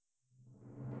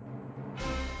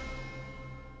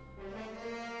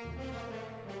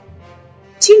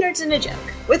Two Nerds and a Joke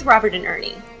with Robert and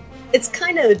Ernie. It's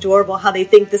kind of adorable how they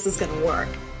think this is going to work.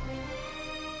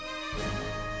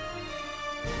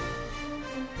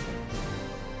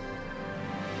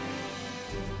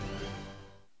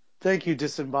 Thank you,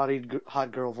 disembodied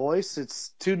hot girl voice. It's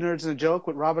Two Nerds and a Joke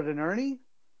with Robert and Ernie.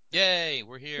 Yay,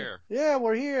 we're here. Yeah,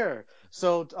 we're here.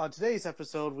 So on today's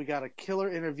episode, we got a killer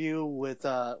interview with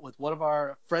one of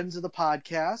our friends of the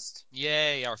podcast.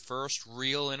 Yay, our first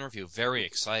real interview. Very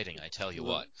exciting, I tell you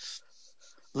what.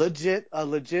 A legit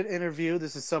interview.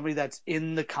 This is somebody that's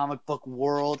in the comic book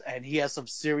world, and he has some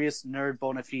serious nerd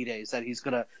bona fides that he's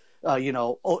gonna,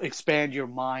 expand your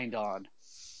mind on.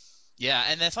 Yeah,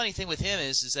 and the funny thing with him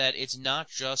is that it's not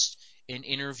just an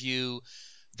interview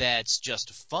that's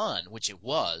just fun, which it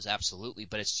was, absolutely,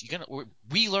 but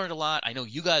we learned a lot. I know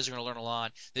you guys are going to learn a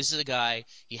lot. This is a guy,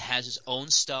 he has his own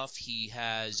stuff. He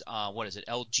has, what is it,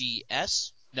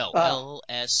 LGS? No,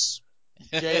 LS.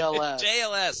 JLS.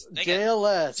 JLS.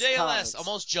 JLS. JLS.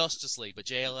 Almost Justice League, but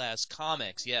JLS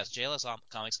Comics. Yes, JLS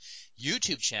Comics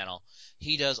YouTube channel.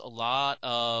 He does a lot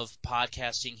of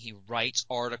podcasting. He writes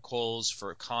articles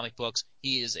for comic books.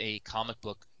 He is a comic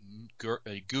book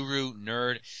guru,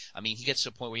 nerd. I mean, he gets to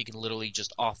a point where he can literally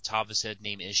just off the top of his head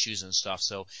name issues and stuff.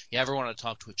 So if you ever want to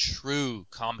talk to a true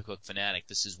comic book fanatic,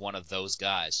 this is one of those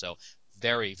guys. So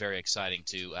very, very exciting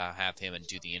to have him and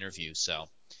do the interview. So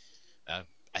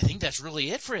I think that's really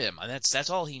it for him. And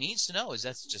that's all he needs to know.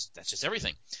 That's just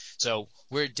everything. So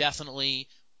we're definitely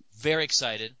very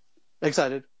excited.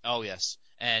 Excited. Oh yes,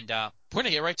 and we're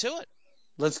gonna get right to it.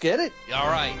 Let's get it. All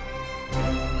right.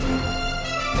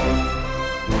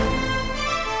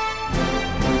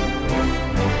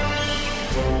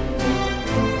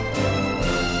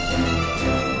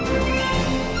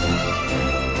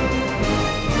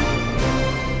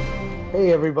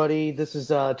 Hey everybody, this is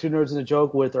Two Nerds and a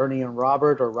Joke with Ernie and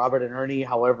Robert, or Robert and Ernie,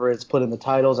 however it's put in the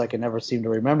titles. I can never seem to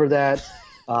remember that.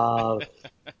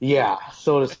 Yeah,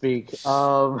 so to speak.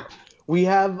 We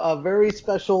have a very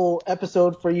special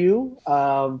episode for you,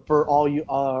 for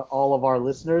all of our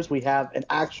listeners. We have an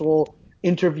actual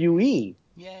interviewee.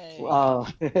 Yay.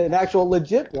 An actual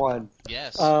legit one.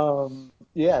 Yes.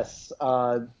 Yes.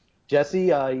 Jesse,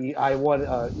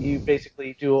 you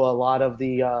basically do a lot of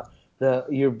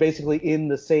you're basically in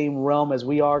the same realm as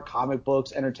we are, comic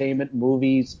books, entertainment,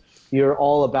 movies. You're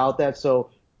all about that.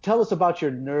 So tell us about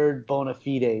your nerd bona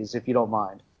fides, if you don't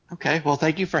mind. Okay, well,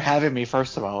 thank you for having me.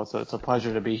 First of all, it's a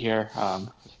pleasure to be here.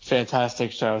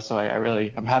 Fantastic show, so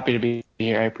I'm happy to be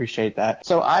here. I appreciate that.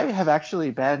 So I have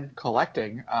actually been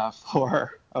collecting I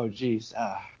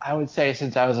would say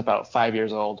since I was about 5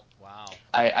 years old. Wow.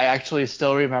 I actually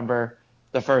still remember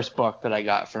the first book that I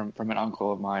got from an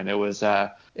uncle of mine. It was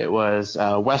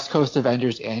West Coast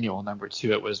Avengers Annual #2.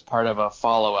 It was part of a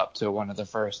follow-up to one of the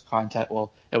first content.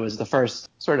 Well, it was the first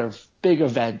sort of big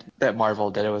event that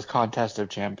Marvel did. It was Contest of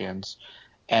Champions,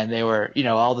 and they were,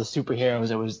 all the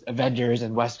superheroes. It was Avengers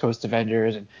and West Coast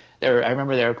Avengers, and I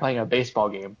remember they were playing a baseball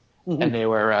game, Mm-hmm. and they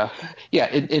were,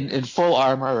 in full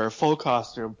armor or full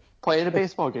costume, playing a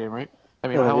baseball game, right? I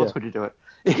mean, how else would you do it?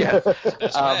 Yeah.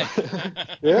 That's right.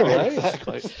 Yeah, right.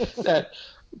 Exactly.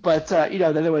 But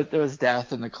then there was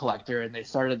Death and the Collector, and they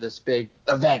started this big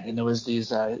event, and there was these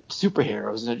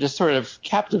superheroes, and it just sort of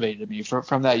captivated me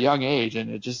from that young age, and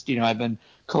it just, I've been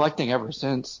collecting ever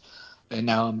since, and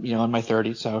now I'm, in my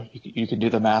 30s, so you can do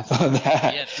the math on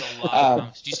that. Yeah, it's a lot of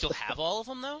comics. Do you still have all of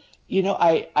them though?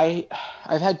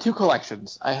 I've had two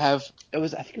collections. I think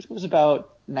it was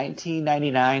about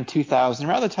 1999, 2000,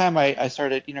 around the time I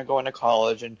started, going to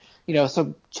college, and,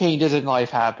 some changes in life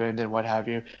happened and what have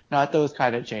you. Not those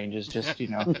kind of changes, just,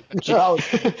 I was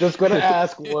just going to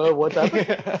ask what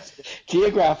that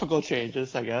geographical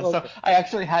changes, I guess. Okay. So I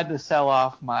actually had to sell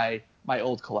off my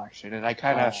old collection, and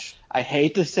I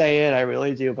hate to say it, I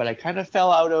really do, but I kind of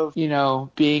fell out of,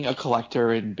 being a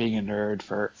collector and being a nerd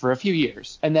for a few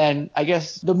years. And then I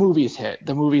guess the movies hit.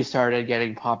 The movies started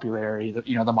getting popularity,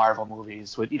 the Marvel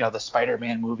movies with, the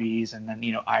Spider-Man movies, and then,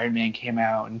 Iron Man came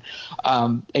out,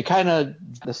 and it kind of,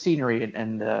 the scenery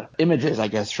and the images, I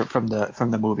guess, from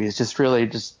the movies just really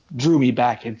just drew me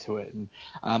back into it. And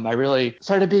I really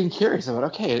started being curious about,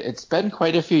 okay, it's been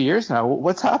quite a few years now.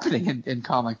 What's happening in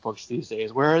comic books these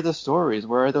days? Where are the stories?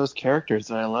 Where are those characters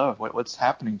that I love? What's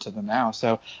happening to them now?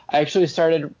 So I actually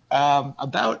started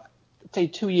about, say,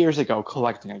 2 years ago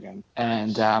collecting again.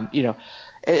 And,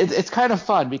 it's kind of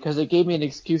fun because it gave me an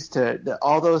excuse to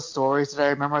all those stories that I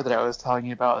remember that I was telling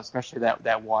you about, especially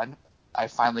that one. I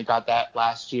finally got that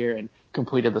last year and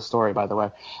completed the story, by the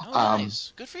way. Oh,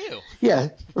 nice. Good for you. Yeah,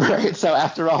 right. So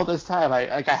after all this time,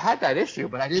 I had that issue,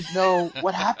 but I didn't know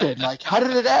what happened. Like, how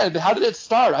did it end? How did it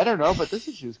start? I don't know, but this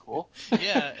issue's cool.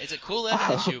 Yeah, it's a cool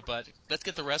ending issue, but let's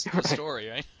get the rest of the story,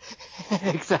 right?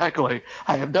 Exactly.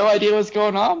 I have no idea what's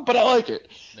going on, but I like it.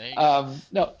 There you go.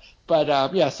 No,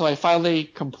 but yeah, so I finally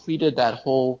completed that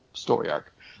whole story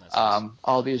arc. That's nice.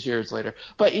 All these years later.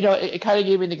 But it kind of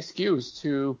gave me an excuse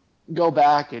to go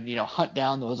back and hunt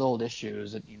down those old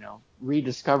issues and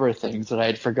rediscover things that I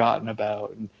had forgotten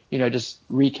about and just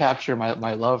recapture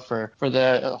my love for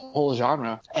the whole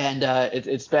genre. And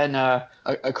it's been a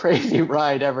crazy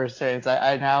ride ever since.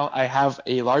 I have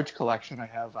a large collection. I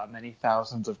have many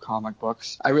thousands of comic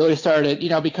books. I really started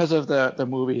because of the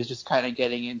movies, just kind of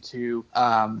getting into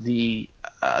the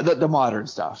modern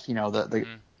stuff, the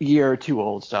year or two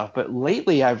old stuff. But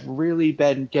lately I've really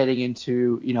been getting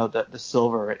into the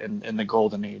silver and the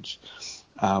golden age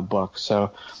books.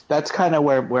 So that's kind of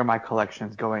where my collection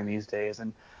is going these days.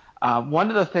 And one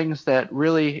of the things that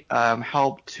really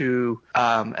helped to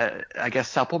I guess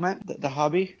supplement the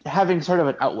hobby, having sort of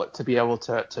an outlet to be able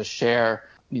to share,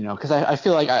 because I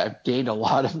feel like I've gained a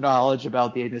lot of knowledge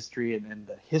about the industry and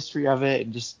the history of it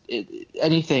and just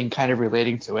anything kind of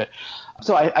relating to it.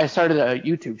 So I started a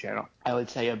YouTube channel, I would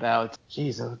say about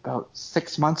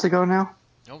 6 months ago now.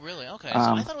 Oh, really? Okay. So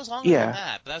I thought it was longer than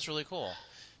that, but that's really cool.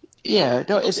 Yeah.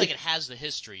 No, it looks like it has the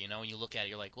history, when you look at it,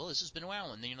 you're like, well, this has been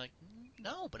around, and then you're like,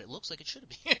 no, but it looks like it should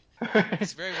be.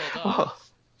 It's very well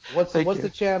done. What's the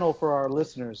channel for our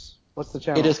listeners? What's the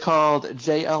channel? It is called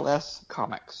JLS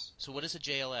Comics. So what is a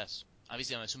JLS?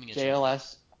 Obviously, I'm assuming it's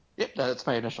JLS. Yep, that's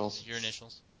my initials. Your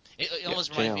initials. It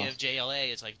almost reminds me of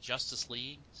JLA. It's like Justice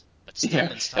League, but still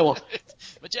yeah. in style. Well,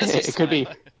 but Jesse's it could be.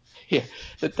 Yeah,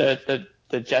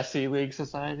 the Jesse League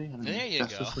Society. There you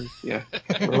Justice go. League. Yeah.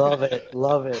 Love it.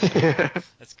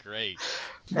 That's great.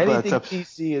 Anything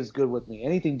DC is good with me.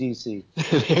 Anything DC.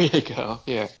 There you go.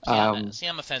 Yeah. See,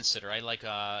 I'm a fence sitter. I like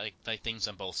things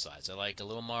on both sides. I like a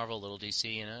little Marvel, a little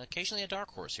DC, and occasionally a Dark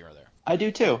Horse here or there. I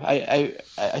do too.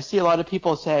 I see a lot of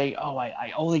people saying, oh,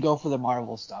 I only go for the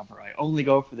Marvel stuff, or I only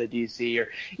go for the DC, or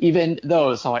even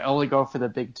those, so I only go for the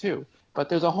big two. But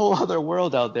there's a whole other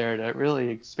world out there to really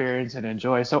experience and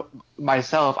enjoy. So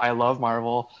myself, I love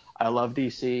Marvel. I love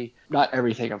DC. Not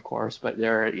everything, of course, but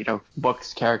there are,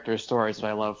 books, characters, stories that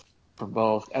I love from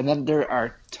both. And then there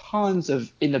are tons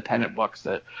of independent books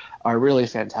that are really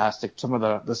fantastic. Some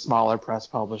of the smaller press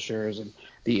publishers and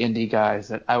the indie guys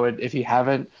that if you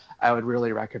haven't, I would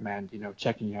really recommend,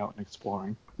 checking out and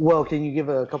exploring. Well, can you give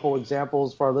a couple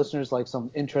examples for our listeners, like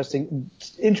some interesting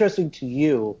to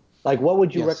you? Like, what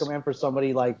would you recommend for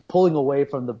somebody, like, pulling away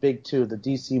from the big two, the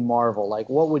DC Marvel? Like,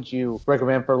 what would you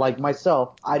recommend for, like,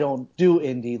 myself? I don't do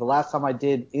indie. The last time I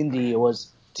did indie, it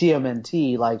was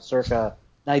TMNT, like, circa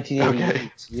 1988.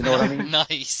 Okay. You know what I mean?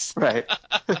 Nice. Right.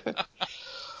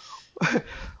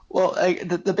 Well,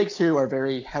 the big two are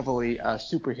very heavily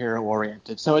superhero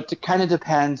oriented. So it kind of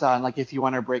depends on, like, if you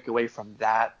want to break away from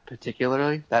that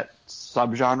particularly, that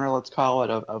subgenre, let's call it,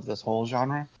 of this whole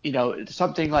genre.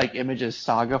 Something like Image's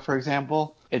Saga, for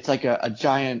example, it's like a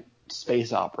giant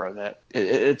space opera that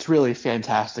it's really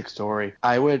fantastic story.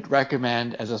 I would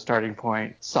recommend as a starting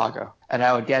point Saga, and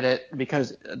I would get it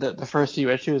because the first few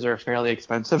issues are fairly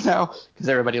expensive now because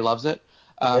everybody loves it.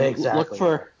 Exactly.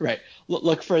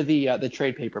 Look for the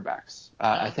trade paperbacks.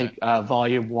 I think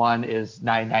volume 1 is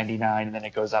 $9.99, and then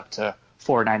it goes up to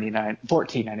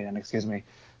 $14.99, excuse me,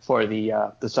 for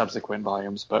the subsequent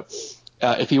volumes. But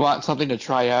if you want something to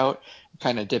try out,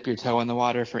 kind of dip your toe in the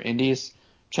water for indies,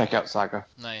 check out Saga.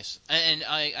 Nice. And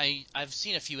I've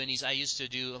seen a few indies. I used to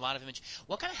do a lot of Image.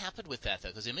 What kind of happened with that, though?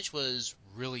 Because Image was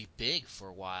really big for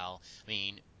a while. I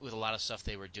mean, with a lot of stuff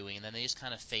they were doing, and then they just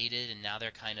kind of faded, and now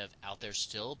they're kind of out there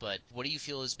still. But what do you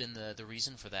feel has been the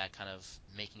reason for that, kind of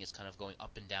making it kind of going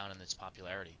up and down in its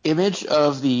popularity? Image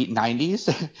of the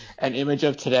 90s and Image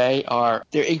of today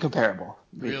they're incomparable.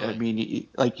 Really? I mean,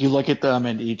 like, you look at them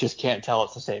and you just can't tell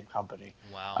it's the same company.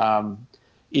 Wow.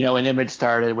 When Image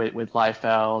started with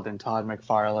Liefeld and Todd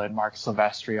McFarlane, Mark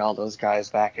Silvestri, all those guys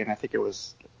back in, I think it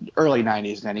was early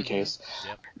 90s in any case.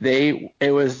 Yep.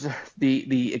 It was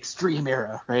the extreme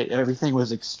era, right? Everything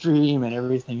was extreme and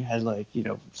everything had, like,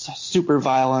 super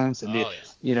violence and the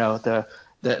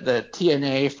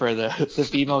TNA for the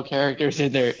female characters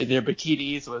in their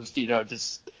bikinis was,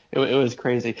 just It was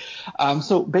crazy.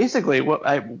 So basically,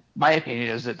 my opinion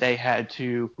is that they had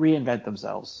to reinvent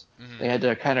themselves. Mm-hmm. They had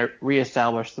to kind of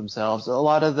reestablish themselves. A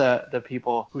lot of the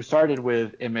people who started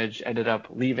with Image ended up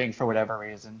leaving for whatever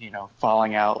reason,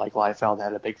 falling out. Like Liefeld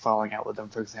had a big falling out with them,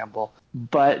 for example.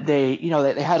 But they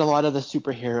had a lot of the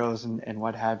superheroes and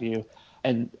what have you,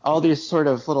 and all these sort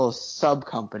of little sub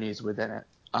companies within it.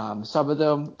 Some of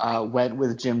them went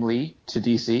with Jim Lee to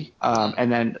DC,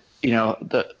 and then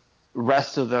the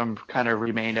rest of them kind of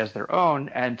remained as their own.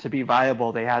 And to be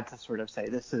viable, they had to sort of say,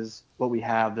 this is what we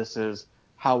have. This is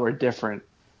how we're different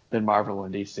than Marvel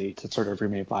and DC to sort of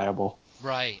remain viable.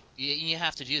 Right. You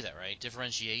have to do that, right?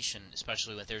 Differentiation,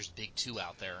 especially when there's big two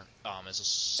out there, is a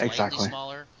slightly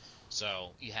smaller.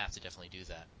 So you have to definitely do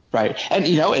that. Right. And,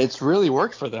 it's really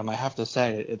worked for them, I have to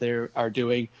say. They are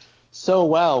doing so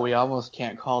well, we almost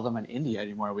can't call them an indie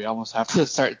anymore. We almost have to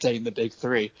start saying the big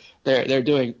three. They're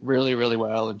doing really, really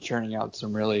well and churning out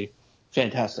some really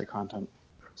fantastic content.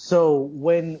 So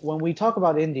when we talk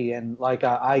about indie, and like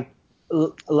it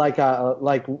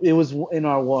was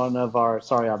in one of our.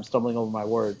 Sorry, I'm stumbling over my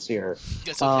words here.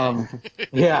 That's okay.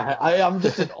 Yeah, I'm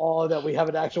just in awe that we have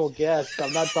an actual guest.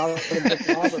 I'm not talking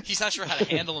to Robert. He's not sure how to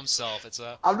handle himself.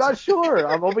 I'm not sure.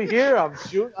 I'm over here. I'm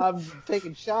shooting. I'm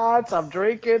taking shots. I'm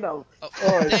drinking.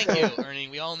 Thank you, Ernie.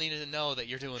 We all needed to know that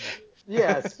you're doing that.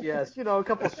 Yes. A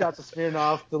couple shots of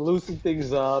Smirnoff to loosen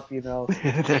things up.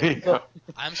 There you go.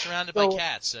 I'm surrounded by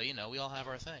cats, so we all have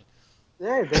our thing.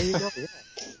 Yeah, there you go.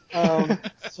 Yeah.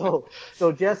 So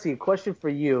Jesse, question for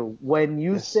you: when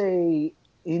you say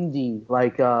indie,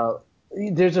 like,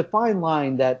 there's a fine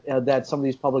line that some of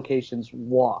these publications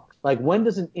walk. Like, when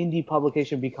does an indie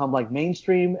publication become like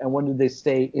mainstream, and when do they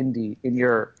stay indie, in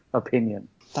your opinion?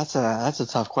 That's a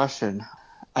tough question.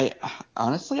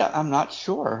 I'm not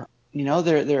sure.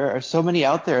 There are so many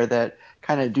out there that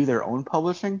kind of do their own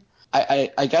publishing.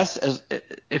 I guess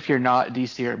if you're not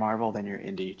DC or Marvel, then you're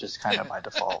indie, just kind of by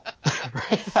default.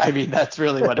 Right? I mean, that's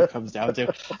really what it comes down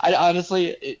to. I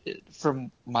honestly,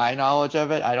 from my knowledge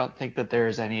of it, I don't think that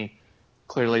there's any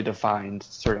clearly defined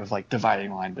sort of like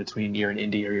dividing line between you're an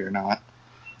indie or you're not.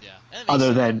 Yeah.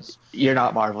 Other than you're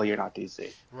not Marvel, you're not DC.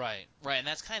 Right, and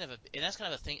that's kind of a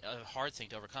hard thing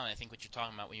to overcome. I think what you're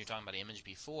talking about when you're talking about Image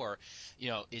before,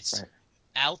 it's. Right.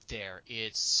 Out there,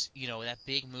 it's that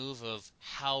big move of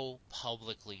how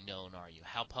publicly known are you?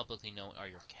 How publicly known are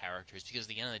your characters? Because at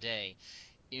the end of the day,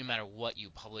 no matter what you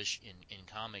publish in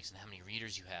comics and how many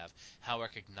readers you have, how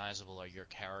recognizable are your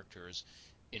characters?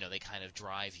 They kind of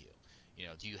drive you.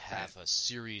 Do you have a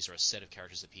series or a set of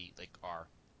characters that are,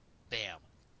 bam,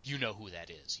 you know who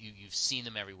that is. You've seen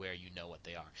them everywhere. You know what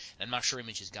they are. And I'm not sure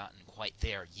Image has gotten quite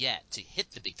there yet to hit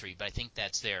the big three, but I think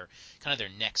that's their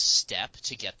next step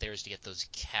to get there, is to get those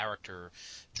character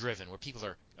driven, where people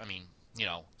are,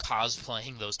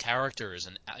 cosplaying those characters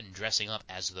and dressing up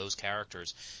as those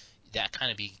characters. That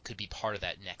kind of could be part of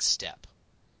that next step,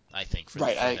 I think, for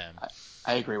them.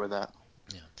 I agree with that.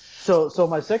 Yeah. So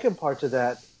my second part to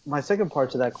that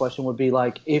question would be,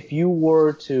 like, if you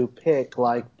were to pick,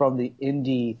 like, from the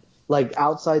indie, like,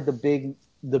 outside the big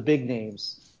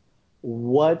names,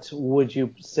 what would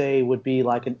you say would be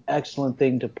like an excellent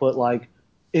thing to put like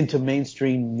into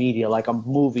mainstream media, like a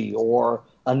movie or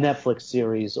a Netflix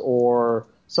series or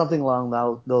something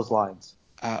along those lines?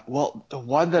 Well, the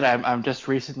one that I'm just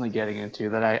recently getting into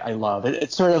that I love,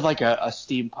 it's sort of like a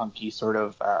steampunky sort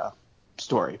of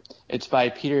story. It's by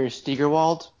Peter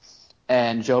Steigerwald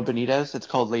and Joe Benitez. It's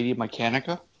called Lady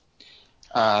Mechanica.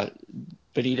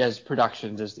 Benitez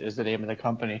Productions is the name of the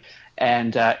company,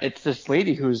 and it's this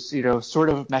lady who's sort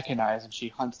of mechanized, and she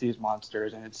hunts these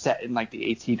monsters, and it's set in like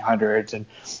the 1800s, and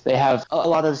they have a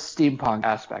lot of steampunk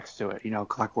aspects to it,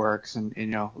 clockworks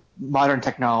and modern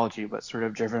technology, but sort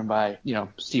of driven by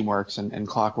steamworks and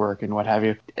clockwork and what have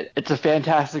you. It's a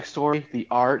fantastic story. The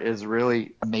art is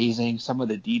really amazing. Some of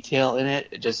the detail in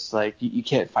it, just like you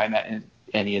can't find that in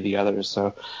any of the others.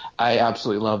 So I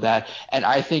absolutely love that. And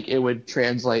I think it would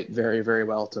translate very, very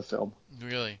well to film.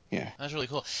 Really? Yeah. That's really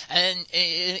cool. And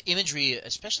imagery,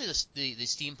 especially the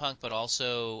steampunk, but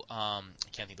also I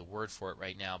can't think of the word for it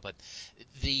right now, but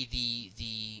the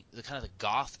kind of the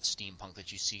goth steampunk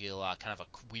that you see a lot, kind of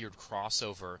a weird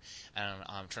crossover. And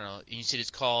I'm trying to. You said it's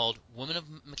called Woman of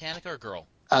Mechanica or Girl?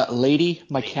 Lady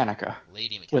Mechanica.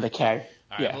 Lady Mechanica. With a K.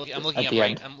 All right, Yeah. I'm looking at up the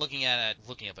right. end. I'm looking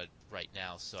up it right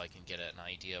now so I can get an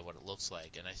idea of what it looks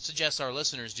like, and I suggest our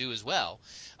listeners do as well.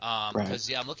 Right.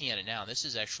 Because I'm looking at it now. This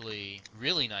is actually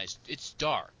really nice. It's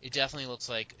dark. It definitely looks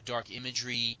like dark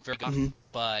imagery, very goth,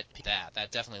 but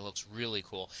that definitely looks really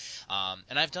cool.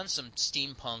 And I've done some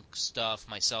steampunk stuff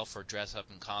myself for dress up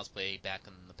and cosplay back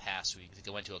in the past.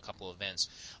 We went to a couple of events,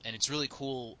 and it's really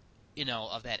cool.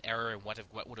 Of that era and what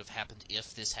would have happened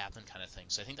if this happened, kind of thing.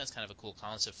 So I think that's kind of a cool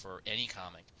concept for any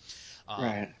comic.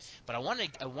 Right. But I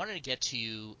wanted to get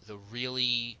to the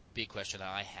really big question that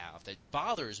I have that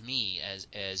bothers me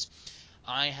as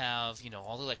I have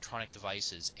all the electronic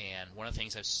devices, and one of the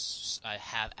things I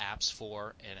have apps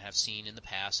for and have seen in the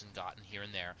past and gotten here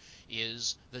and there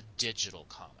is the digital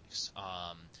comics.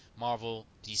 Marvel,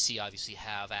 DC obviously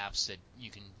have apps that you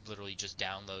can literally just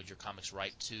download your comics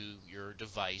right to your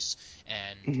device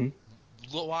and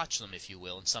watch them, if you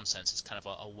will. In some sense, it's kind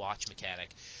of a watch mechanic.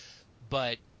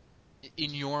 But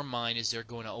in your mind, is there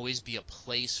going to always be a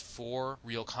place for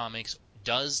real comics?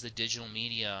 Does the digital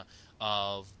media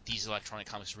of these electronic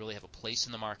comics really have a place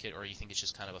in the market, or do you think it's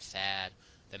just kind of a fad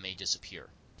that may disappear?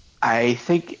 I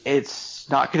think it's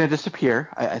not going to disappear.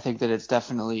 I think that it's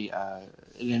definitely an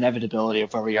inevitability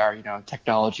of where we are,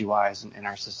 technology-wise in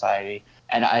our society.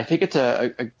 And I think it's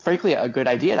frankly a good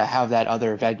idea to have that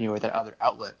other venue or that other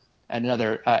outlet and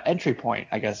another entry point,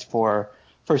 I guess, for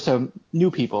some new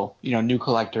people, new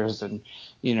collectors and,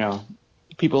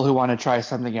 people who want to try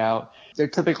something out. They're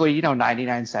typically,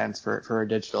 99 cents for a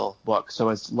digital book. So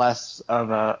it's less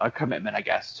of a commitment, I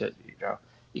guess, to,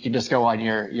 you can just go on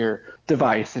your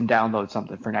device and download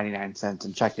something for 99 cents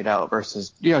and check it out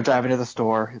versus, driving to the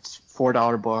store. It's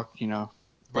 $4 book,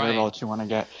 whatever else you want to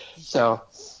get. So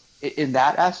in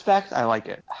that aspect, I like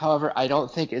it. However, I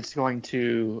don't think it's going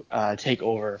to take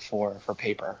over for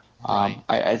paper. Right.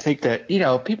 I think that,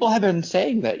 people have been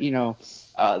saying that,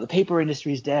 the paper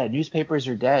industry is dead. Newspapers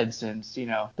are dead since, the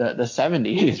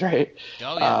 70s, right?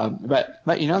 Oh, yeah. But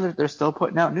they're still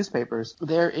putting out newspapers.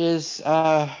 There is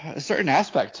a certain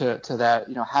aspect to that,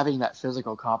 having that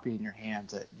physical copy in your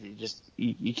hands that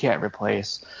you can't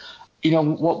replace.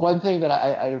 One thing that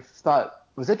I thought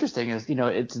was interesting is,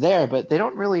 it's there, but they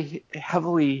don't really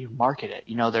heavily market it.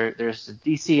 There's a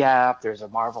DC app, there's a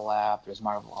Marvel app, there's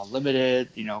Marvel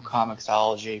Unlimited,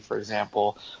 Comixology, for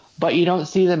example. But you don't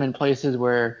see them in places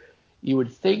where you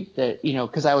would think that,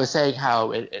 because I was saying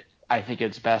how I think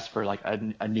it's best for like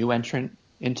a new entrant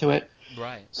into it.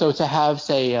 Right. So to have,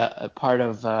 say, a part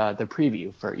of the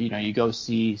preview for, you go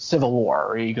see Civil War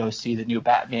or you go see the new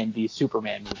Batman v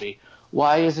Superman movie.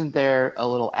 Why isn't there a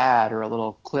little ad or a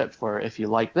little clip for if you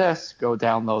like this, go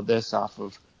download this off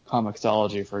of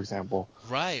Comixology, for example?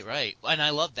 Right. And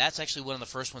I love that's actually one of the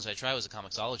first ones I tried was a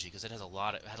Comixology because it had a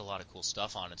lot of cool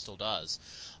stuff on it, still does.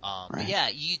 Right. But yeah,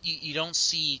 you don't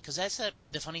see because that's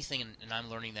the funny thing, and I'm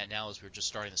learning that now as we're just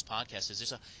starting this podcast is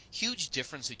there's a huge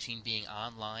difference between being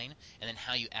online and then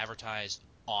how you advertise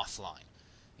offline.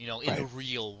 In the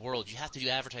real world, you have to do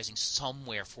advertising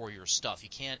somewhere for your stuff.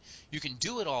 You can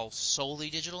do it all solely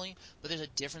digitally, but there's a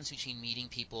difference between meeting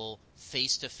people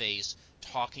face to face,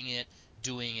 talking it,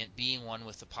 doing it, being one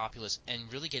with the populace, and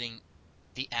really getting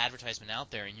the advertisement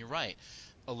out there. And you're right,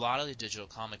 a lot of the digital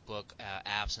comic book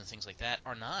apps and things like that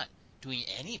are not doing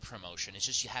any promotion. It's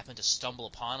just you happen to stumble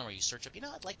upon them or you search up,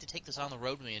 I'd like to take this on the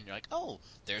road with me, and you're like, oh,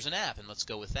 there's an app, and let's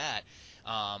go with that.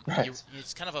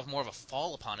 It's kind of more of a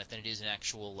fall upon it than it is an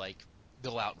actual,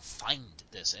 go out and find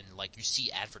this, and, you see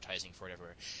advertising for it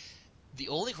everywhere. The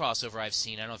only crossover I've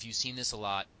seen, I don't know if you've seen this a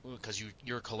lot because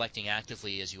you're collecting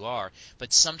actively as you are,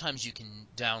 but sometimes you can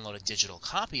download a digital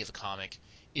copy of a comic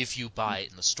if you buy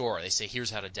it in the store. They say, here's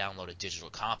how to download a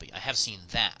digital copy. I have seen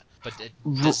that. But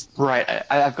Right.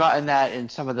 I've gotten that in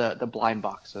some of the blind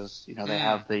boxes. They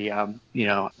have the,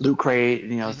 Loot Crate,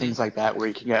 things like that where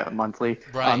you can get monthly.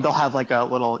 Right. They'll have like a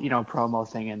little, promo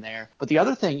thing in there. But the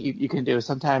other thing you can do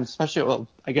sometimes, especially,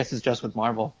 I guess it's just with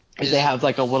Marvel, is they have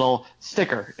like a little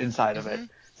sticker inside of it.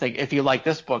 It's like, if you like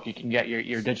this book, you can get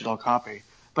your digital copy.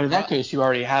 But in that case, you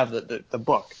already have the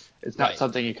book. It's not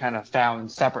something you kind of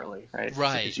found separately, right?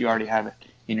 Right. Because you already have it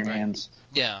in your hands.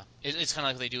 Yeah, it's kind of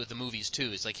like what they do with the movies too.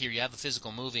 It's like, here you have the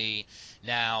physical movie,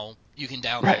 now you can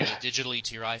download it digitally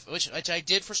to your iPhone, which I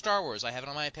did for Star Wars. I have it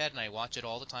on my iPad and I watch it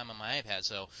all the time on my iPad.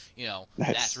 So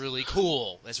that's really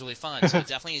cool. That's really fun. So it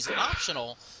definitely is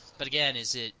optional. But again,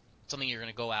 is it something you're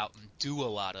going to go out and do a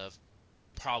lot of?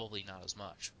 Probably not as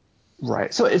much.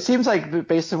 Right. So it seems like,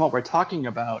 based on what we're talking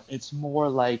about, it's more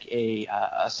like a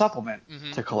supplement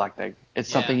to collecting. It's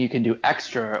something you can do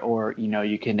extra, or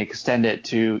you can extend it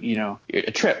to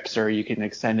trips, or you can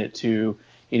extend it to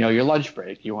your lunch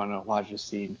break, you want to watch a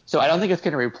scene. So I don't think it's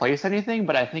going to replace anything,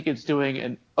 but I think it's doing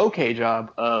an okay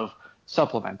job of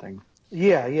supplementing.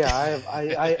 Yeah, yeah.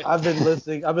 I've been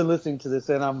listening. I've been listening to this,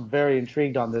 and I'm very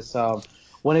intrigued on this.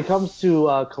 When it comes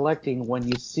to collecting, when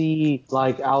you see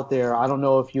like out there, I don't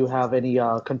know if you have any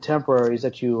contemporaries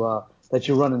that you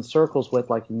run in circles with,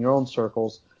 like in your own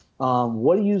circles.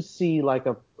 What do you see like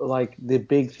the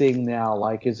big thing now?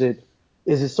 Like, is it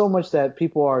so much that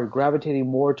people are gravitating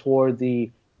more toward the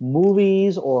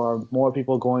movies, or more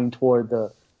people going toward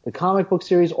the comic book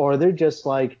series, or they're just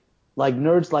like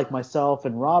nerds like myself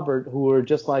and Robert who are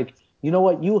just like, you know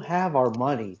what, you have our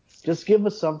money. Just give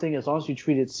us something. As long as you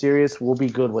treat it serious, we'll be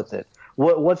good with it.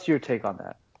 What's your take on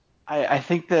that? I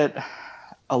think that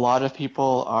a lot of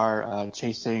people are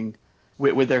chasing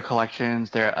with their collections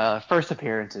their first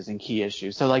appearances and key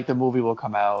issues. So like the movie will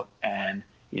come out and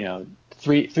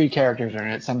three characters are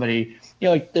in it. Somebody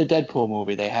like the Deadpool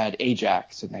movie, they had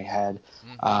Ajax and they had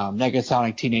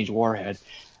Negasonic Teenage Warhead.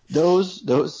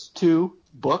 Those two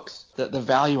books, the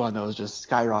value on those just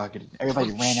skyrocketed.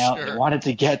 Everybody ran out and they wanted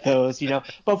to get those,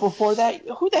 But before that,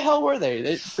 who the hell were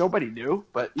they? Nobody knew.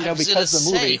 But because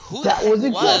the movie, that was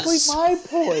exactly my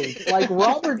point. Like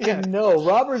Robert didn't know.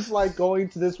 Robert's like going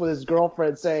to this with his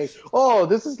girlfriend, saying, "Oh,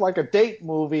 this is like a date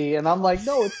movie," and I'm like,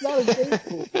 "No, it's not a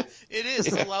date movie." It is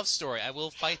a love story. I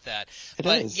will fight that.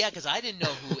 But yeah, because I didn't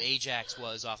know who Ajax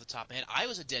was off the top of my head. I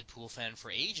was a Deadpool fan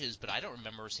for ages, but I don't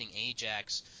remember seeing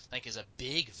Ajax like as a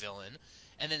big villain.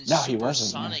 And then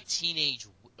Supersonic Teenage.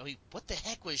 I mean, what the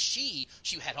heck was she?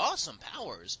 She had awesome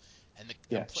powers. And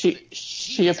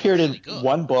she appeared really in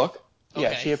one book. Okay.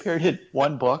 Yeah, she appeared in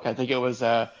one book. I think it was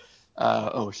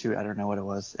oh shoot, I don't know what it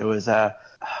was. It was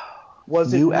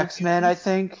was New it X-Men, I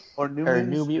think, or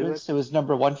New Mutants? It was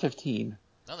number 115.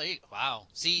 Oh, there you go. Wow.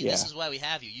 See, this is why we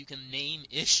have you. You can name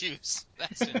issues.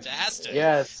 That's fantastic.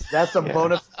 Yes, that's some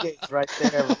bona fides right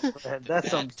there, my friend. That's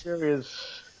some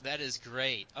serious. That is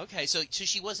great. Okay, so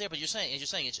she was there, but you're saying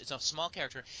it's a small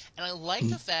character, and I like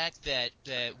the fact that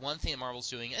one thing that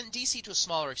Marvel's doing, and DC to a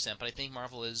smaller extent, but I think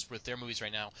Marvel is with their movies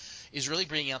right now, is really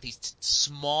bringing out these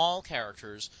small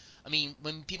characters. I mean,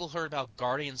 when people heard about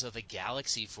Guardians of the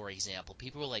Galaxy, for example,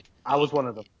 people were like, I was one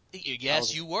of them.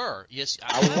 Yes, you were. Yes,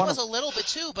 I was a little bit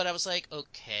too, but I was like,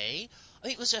 okay. I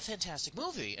mean, it was a fantastic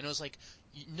movie, and it was like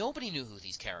nobody knew who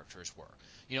these characters were,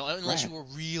 unless you were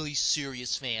a really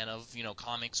serious fan of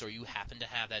comics or you happened to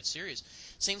have that series.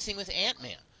 Same thing with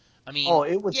Ant-Man. I mean,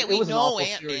 we know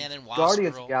Ant-Man and Wasp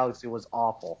Guardians Girl. of the Galaxy was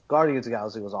awful. Guardians of the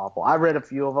Galaxy was awful. I read a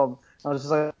few of them. I was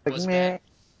just like man,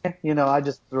 I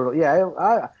just threw it.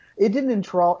 Yeah, it didn't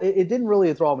enthrall. It didn't really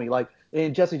enthrall me. Like,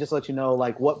 and Jesse, just to let you know,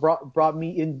 like what brought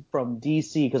me in from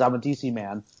DC, because I'm a DC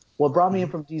man. What brought me in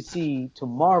from DC to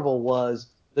Marvel was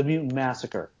the Mutant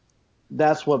Massacre.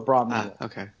 That's what brought me in.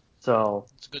 Okay. So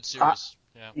it's a good series.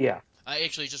 Yeah. I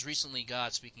actually just recently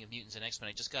got, speaking of mutants and X-Men,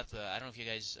 I just got I don't know if you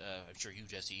guys, I'm sure you,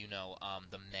 Jesse,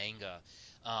 the manga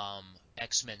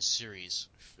X-Men series,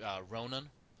 Ronin,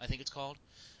 I think it's called.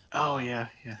 Yeah.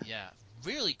 Yeah,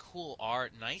 really cool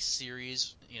art, nice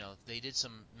series. They did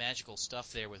some magical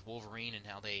stuff there with Wolverine and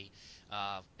how they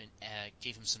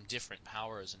gave him some different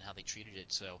powers and how they treated it.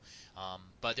 So,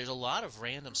 but there's a lot of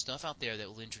random stuff out there that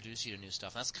will introduce you to new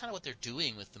stuff. And that's kind of what they're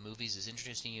doing with the movies, is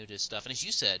introducing you to stuff. And as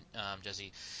you said,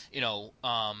 Jesse,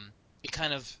 it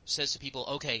kind of says to people,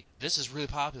 okay, this is really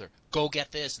popular. Go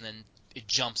get this, and then it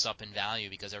jumps up in value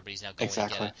because everybody's now going to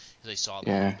get it because they saw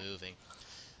the movie.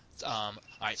 All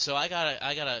right, so I got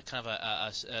a kind of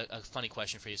a funny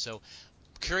question for you. So,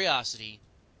 curiosity,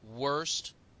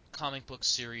 worst comic book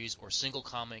series or single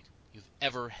comic you've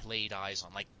ever laid eyes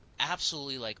on, like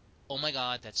absolutely, like, oh my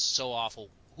god, that's so awful.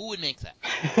 Who would make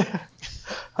that?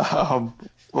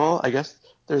 Well, I guess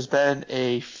there's been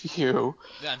a few.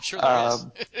 Yeah, I'm sure there is.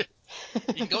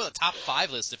 You can go to the top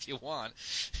 5 list if you want.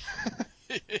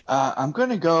 I'm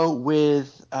gonna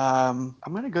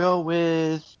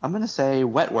say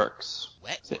Wetworks.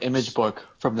 It's an Image book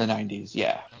from the 90s.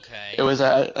 Yeah. Okay. It was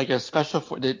a special.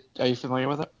 Are you familiar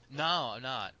with it? No, I'm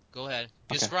not. Go ahead.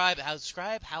 Okay.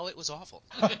 Describe how it was awful.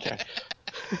 Okay.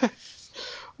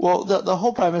 Well, the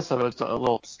whole premise of it's a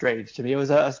little strange to me. It was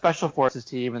a special forces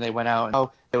team, and they went out, and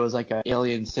it was like an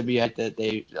alien symbiote that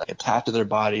they attached to their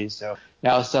bodies. So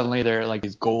now suddenly they're like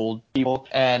these gold people,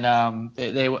 and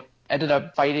they ended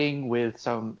up fighting with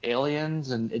some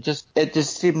aliens, and it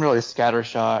just seemed really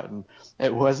scattershot, and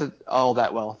it wasn't all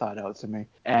that well thought out to me.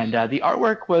 And the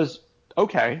artwork was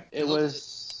okay. It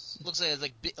looks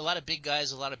like a lot of big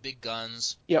guys, a lot of big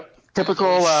guns. Yep.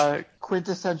 Typical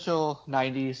quintessential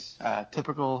 90s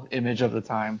typical image of the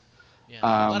time. Yeah,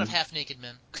 a lot of half-naked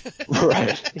men.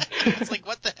 Right. It's like,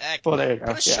 what the heck? Well, there you go.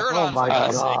 Put a shirt Oh on, my for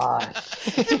God's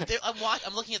sake. god.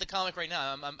 I'm looking at the comic right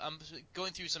now. I'm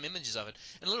going through some images of it,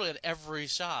 and literally at every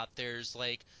shot, there's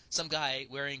like some guy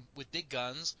with big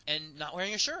guns and not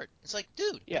wearing a shirt. It's like,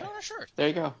 dude, Yeah. put on a shirt. There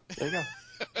you go.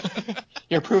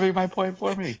 You're proving my point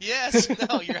for me. Yes,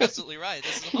 no, you're absolutely right.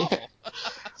 This is awful.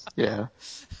 Yeah.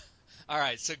 All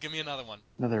right, so give me another one.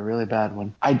 Another really bad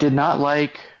one. I didn't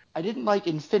like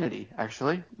Infinity,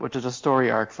 actually, which is a story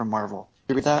arc from Marvel.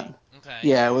 You read that? Okay.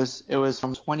 Yeah, it was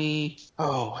from it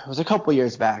was a couple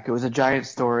years back. It was a giant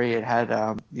story. It had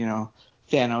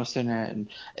Thanos in it, and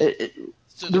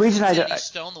So the reason Infinity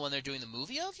Stone, the one they're doing the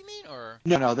movie of, you mean, or?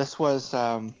 No, this was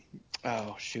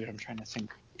oh shoot, I'm trying to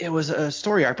think. It was a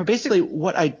story arc, but basically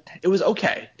it was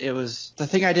okay. It was, the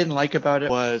thing I didn't like about it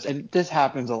was, and this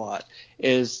happens a lot,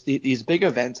 is these big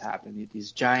events happen,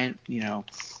 these giant,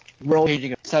 world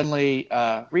changing, suddenly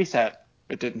reset.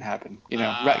 It didn't happen,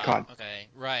 retcon. Okay,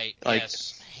 right. Like,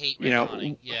 yes, hate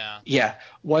retconning. Yeah. Yeah.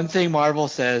 One thing Marvel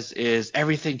says is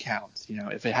everything counts.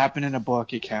 If it happened in a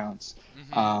book, it counts.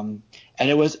 Mm-hmm. And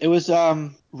it was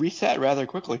reset rather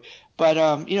quickly. But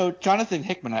Jonathan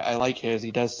Hickman, I like his.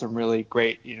 He does some really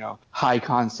great, high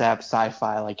concept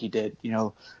sci-fi, like he did,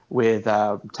 with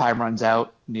Time Runs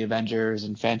Out, the Avengers,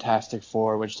 and Fantastic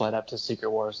Four, which led up to Secret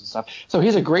Wars and stuff. So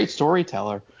he's a great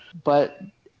storyteller. But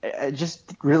I just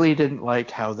really didn't like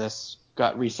how this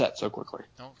got reset so quickly.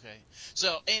 Okay.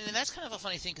 So, and that's kind of a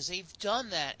funny thing because they've done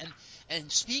that.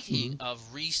 And speaking of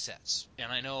resets,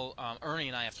 and I know Ernie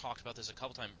and I have talked about this a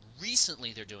couple times.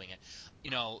 Recently, they're doing it.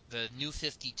 The New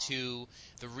 52,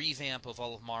 the revamp of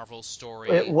all of Marvel's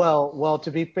story. Well,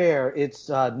 to be fair, it's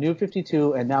New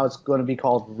 52, and now it's going to be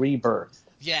called Rebirth.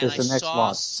 Yeah, and It's I the next saw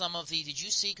launch. some of the. Did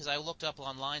you see? Because I looked up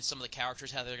online some of the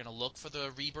characters, how they're going to look for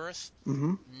the rebirth.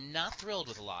 Mm-hmm. Not thrilled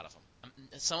with a lot of them.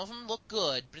 Some of them look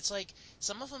good, but it's like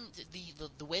some of them,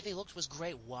 the way they looked was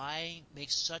great. Why make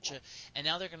such a? And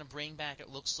now they're going to bring back. It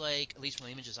looks like, at least from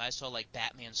the images I saw, like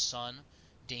Batman's son,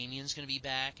 Damian's going to be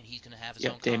back, and he's going to have his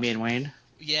own costume. Damian Wayne.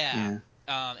 Yeah.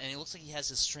 And it looks like he has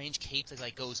this strange cape that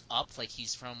like goes up, like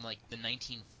he's from like the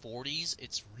 1940s.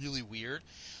 It's really weird.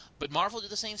 But Marvel did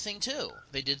the same thing too.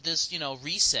 They did this,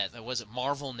 reset. Was it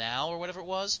Marvel Now or whatever it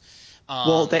was?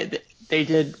 Well, they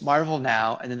did Marvel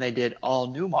Now, and then they did All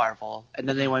New Marvel, and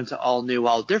then they went to All New,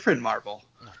 All Different Marvel.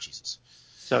 Oh, Jesus.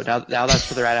 So now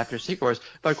that's where they're at after Secret Wars.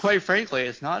 But quite frankly,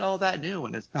 it's not all that new,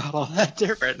 and it's not all that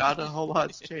different. Not a whole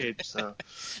lot's changed. So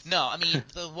No, I mean,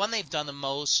 the one they've done the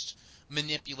most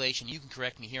manipulation, you can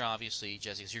correct me here, obviously,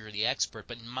 Jesse, because you're the expert,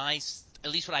 but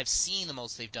at least what I've seen the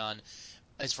most they've done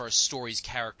as far as stories,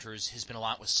 characters, has been a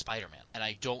lot with Spider-Man. And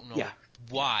I don't know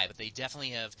why, but they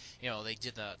definitely have, they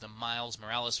did the Miles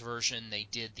Morales version, they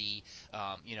did the,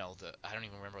 I don't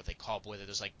even remember what they called, whether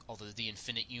there's like all the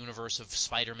Infinite Universe of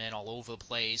Spider-Man all over the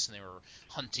place, and they were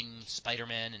hunting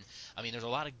Spider-Man, and I mean, there's a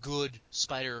lot of good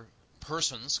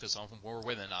Spider-Persons, because some of them were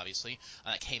women, obviously,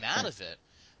 that came out of it,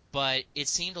 but it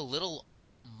seemed a little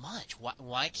much.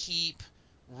 Why keep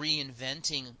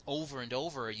reinventing over and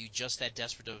over? Are you just that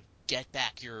desperate to get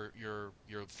back your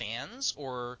fans,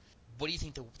 or what do you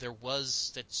think there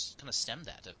was that's kind of stemmed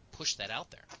that, to push that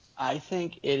out there? I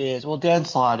think it is. Well, Dan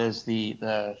Slott is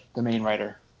the main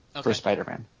writer for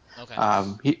Spider-Man.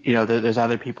 Okay. There's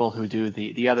other people who do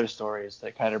the other stories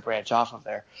that kind of branch off of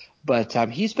there, but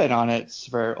he's been on it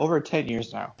for over 10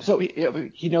 years now. So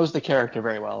he knows the character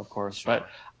very well, of course. Sure. But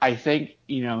I think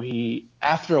he,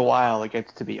 after a while, it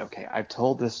gets to be, okay, I've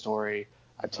told this story,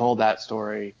 I've told that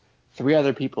story, 3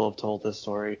 other people have told this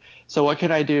story. So what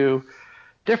can I do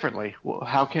differently?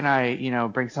 How can I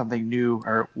bring something new,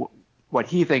 or what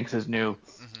he thinks is new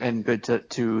and good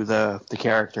to the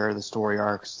character, the story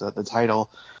arcs, the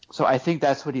title. So I think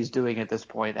that's what he's doing at this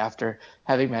point. After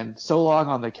having been so long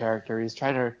on the character, he's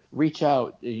trying to reach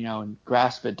out, and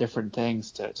grasp at different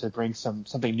things to bring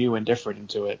something new and different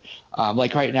into it.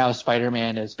 Like right now,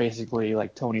 Spider-Man is basically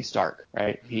like Tony Stark,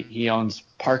 right? He owns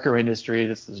Parker Industries.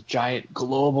 It's this giant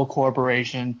global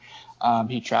corporation.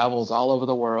 He travels all over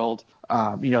the world.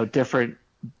 Different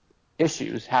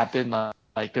issues happen.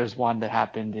 Like there's one that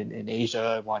happened in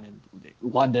Asia, one in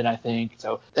London, I think.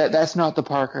 So that's not the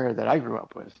Parker that I grew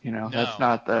up with. No. That's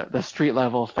not the street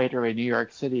level fighter in New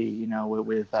York City.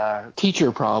 With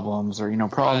teacher problems or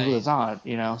problems with his aunt.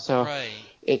 So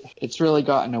it's really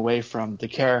gotten away from the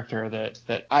character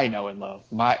that I know and love.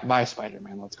 My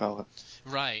Spider-Man, let's call it.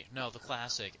 Right. No, the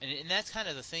classic, and that's kind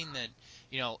of the thing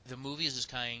that the movies is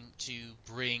trying to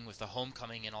bring with the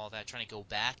Homecoming and all that, trying to go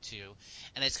back to,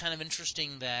 and it's kind of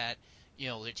interesting that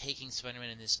they're taking Spider-Man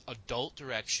in this adult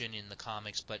direction in the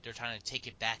comics, but they're trying to take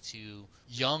it back to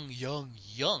young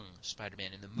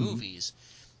Spider-Man in the movies.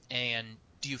 And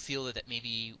do you feel that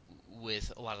maybe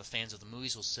with a lot of the fans of the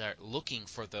movies will start looking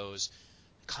for those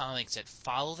comics that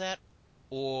follow that?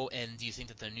 And do you think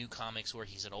that the new comics where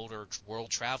he's an older world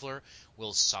traveler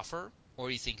will suffer? Or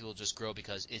do you think it will just grow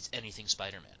because it's anything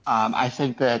Spider-Man? I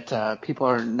think that people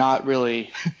are not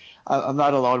really I'm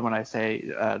not alone when I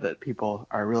say that people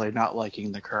are really not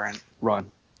liking the current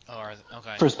run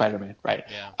Okay. for Spider-Man, right?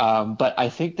 Yeah. But I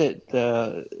think that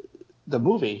the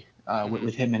movie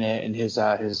with him in it and his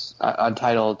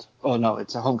untitled, oh no,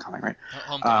 it's a Homecoming, right?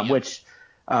 Homecoming, yeah. Which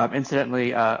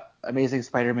incidentally, Amazing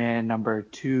Spider-Man number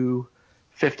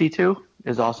 252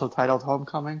 is also titled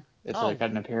Homecoming. It's got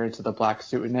an appearance of the black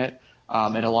suit in it.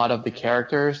 And a lot of the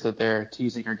characters that they're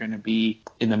teasing are going to be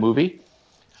in the movie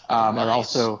are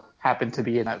also happen to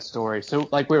be in that story. So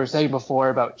like we were saying before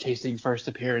about chasing first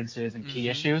appearances and key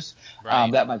issues,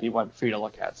 that might be one for you to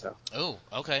look at. So. Oh,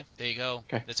 okay. There you go.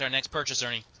 Okay. That's our next purchase,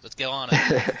 Ernie. Let's get on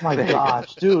it. My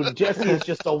gosh, dude, Jesse is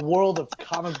just a world of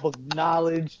comic book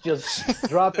knowledge, just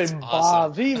dropping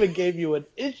bombs. He even gave you an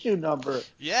issue number.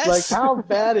 Yes. Like, how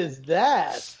bad is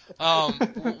that?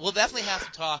 We'll definitely have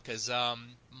to talk because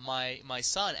my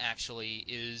son actually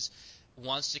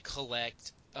wants to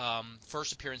collect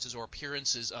first appearances or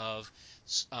appearances of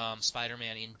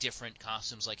Spider-Man in different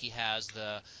costumes. Like he has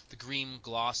the green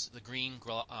glossy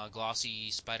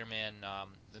Spider-Man,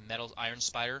 the metal Iron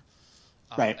Spider.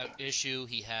 Issue.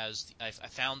 He has. I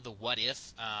found the What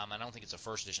If. I don't think it's a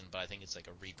first edition, but I think it's like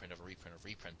a reprint of a reprint of a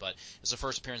reprint. But it's the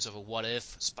first appearance of a What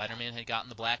If Spider-Man had gotten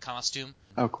the black costume.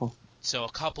 Oh, cool. So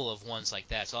a couple of ones like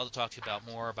that. So I'll talk to you about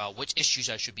more about which issues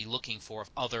I should be looking for of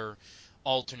other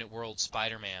alternate world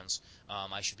Spider-Mans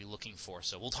I should be looking for.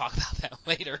 So we'll talk about that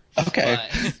later. Okay.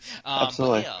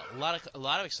 Absolutely. But yeah, a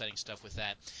lot of exciting stuff with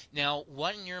that. Now,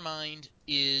 what in your mind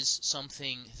is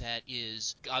something that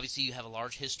is obviously you have a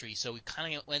large history, so we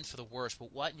kind of went for the worst.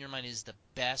 But what in your mind is the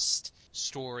best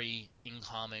story in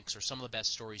comics, or some of the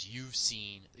best stories you've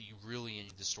seen that you really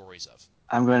enjoyed the stories of?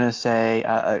 I'm going to say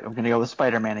I'm going to go with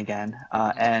Spider-Man again,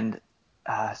 and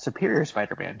Superior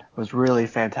Spider-Man was really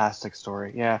fantastic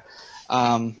story. Yeah.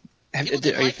 People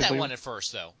didn't like that one at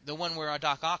first, though. The one where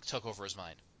Doc Ock took over his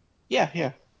mind. Yeah.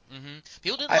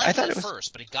 People didn't like it at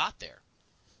first, but it got there.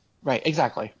 Right,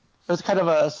 exactly. It was kind of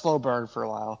a slow burn for a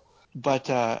while, but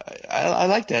I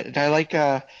liked it. And I like.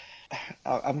 A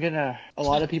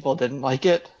lot of people didn't like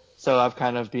it, so I'm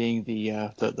kind of being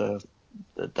the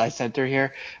dissenter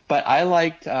here. But I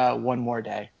liked One More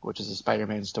Day, which is a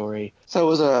Spider-Man story. So it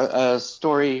was a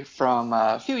story from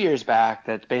a few years back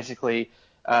that basically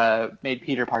made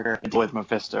Peter Parker with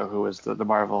Mephisto, who was the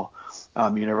Marvel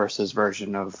Universe's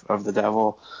version of the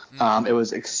Devil. It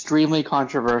was extremely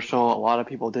controversial. A lot of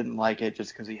people didn't like it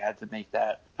just because he had to make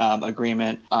that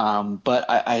agreement. But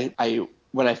I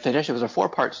when I finished, it was a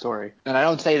 4-part story. And I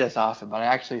don't say this often, but I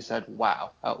actually said,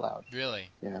 wow, out loud. Really?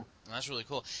 Yeah. That's really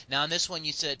cool. Now, in this one,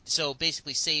 you said, so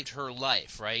basically saved her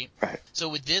life, right? Right. So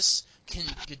would this kind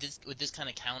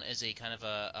of count as a kind of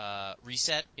a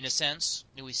reset, in a sense,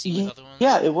 that we see with other ones?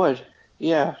 Yeah, it would.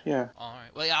 Yeah. All right.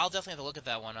 Well, yeah, I'll definitely have to look at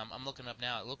that one. I'm looking up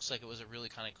now. It looks like it was a really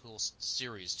kind of cool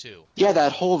series, too. Yeah,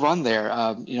 that whole run there,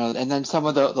 and then some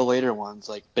of the later ones,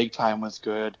 like Big Time was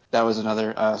good. That was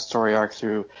another story arc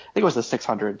through, I think it was the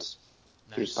 600s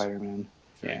through Spider-Man.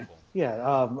 Very cool.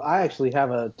 Yeah, I actually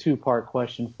have a 2-part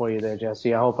question for you there,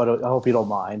 Jesse. I hope you don't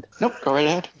mind. Nope, go right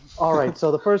ahead. All right,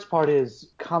 so the first part is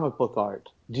comic book art.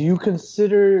 Do you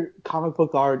consider comic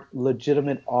book art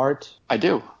legitimate art? I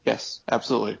do. Yes,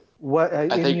 absolutely.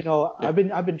 I've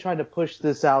been trying to push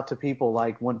this out to people.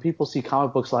 Like when people see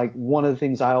comic books, like one of the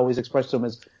things I always express to them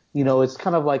is, it's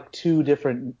kind of like two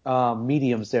different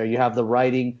mediums there. You have the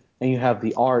writing and you have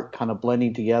the art kind of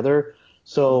blending together.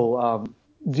 So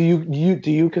do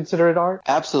you consider it art?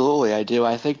 Absolutely, I do.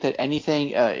 I think that anything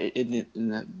in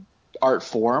the art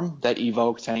form that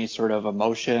evokes any sort of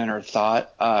emotion or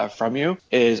thought from you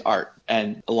is art.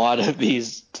 And a lot of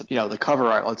these, the cover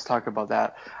art, let's talk about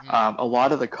that. A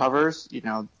lot of the covers,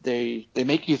 they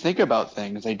make you think about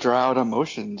things. They draw out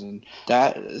emotions, and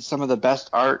that is some of the best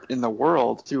art in the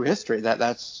world through history.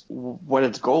 That's what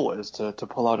its goal is, to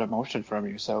pull out emotion from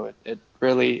you. So it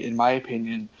really, in my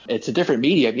opinion, it's a different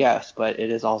medium, yes, but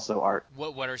it is also art.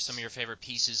 What are some of your favorite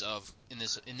pieces of in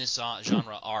this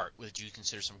genre art? Would you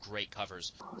consider some great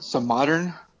covers? Some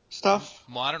modern stuff?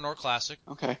 Modern or classic?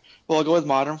 Okay. Well, I'll go with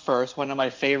modern first. One of my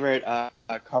favorite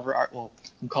cover art. Well,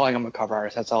 I'm calling him a cover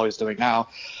artist. That's all he's doing now.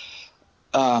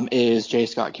 is J.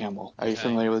 Scott Campbell. Are you Okay.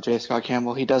 familiar with J. Scott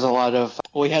Campbell? He does a lot of,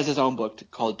 well, he has his own book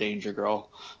called Danger Girl,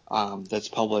 that's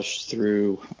published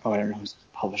through, I don't know who's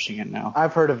publishing it now.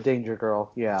 I've heard of Danger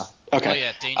Girl. Yeah. Okay. Oh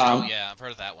yeah, Danger. Yeah, I've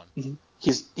heard of that one.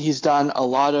 He's done a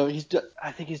lot of,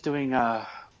 I think he's doing,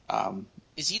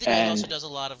 Is he the guy who also does a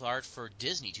lot of art for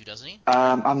Disney too, doesn't he?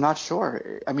 I'm not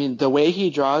sure. I mean, the way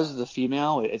he draws the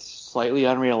female, it's slightly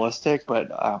unrealistic,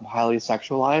 but highly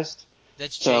sexualized.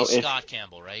 That's So J. Scott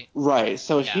Campbell, right? Right.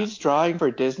 So if Yeah. he's drawing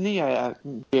for Disney,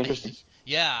 it'd be interesting.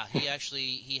 Yeah,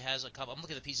 he has a couple. I'm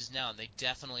looking at the pieces now, and they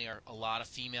definitely are a lot of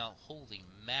female. Holy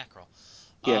mackerel!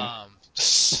 Yeah.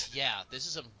 Yeah, this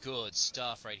is some good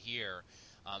stuff right here.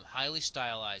 Highly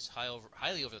stylized,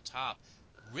 highly over the top,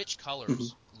 rich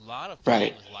colors, a lot of playing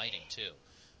Right. with lighting too.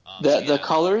 The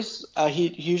colors, he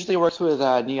usually works with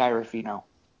Nia Rufino,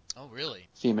 Oh, really?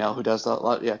 female who does a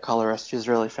lot. Yeah, colorist. She's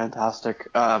really fantastic.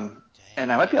 And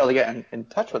I might be able to get in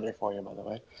touch with her for you, by the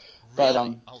way. Really? But,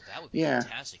 Oh, that would be yeah.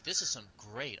 fantastic. This is some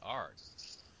great art.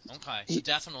 Okay, so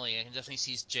definitely, I can definitely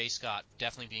see J. Scott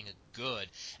definitely being a good.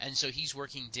 And so he's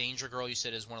working Danger Girl, you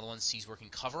said, is one of the ones he's working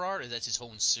cover art, or that's his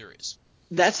own series?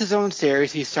 That's his own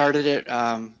series. He started it,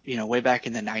 way back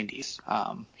in the 90s.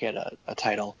 He had a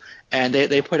title. And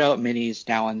they put out minis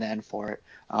now and then for it.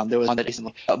 There was one that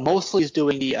recently. Mostly he's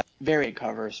doing the variant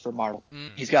covers for Marvel.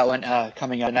 He's got one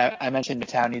coming out. And I mentioned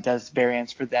Midtown. He does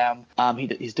variants for them.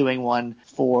 He's doing one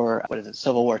for,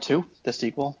 Civil War II, the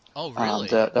sequel. Oh, really?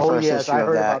 The first yes, issue I of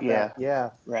heard that. about that. Yeah.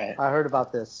 Right. I heard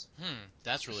about this.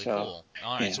 That's really So, cool.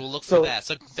 All right, yeah. so we'll look for that.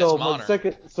 So that's modern.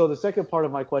 The second part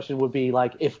of my question would be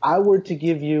like, if I were to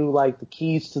give you like the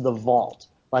keys to the vault,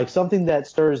 like something that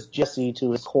stirs Jesse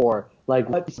to his core, like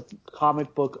what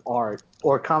comic book art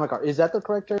or comic art? Is that the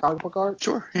correct term? Comic book art?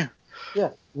 Sure, yeah. Yeah.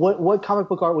 What comic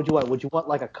book art would you want? Would you want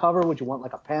like a cover? Would you want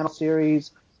like a panel series?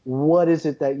 What is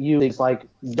it that you think like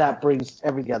that brings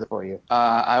everything together for you?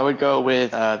 I would go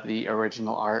with the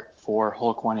original art for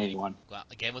Hulk 181. Well,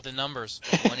 again with the numbers.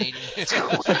 180.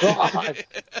 God.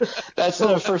 That's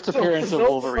the first appearance of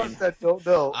Wolverine. That don't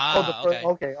know. Okay.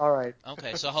 Okay, all right.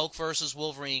 Okay, so Hulk versus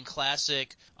Wolverine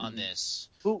classic on this.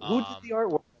 Who did the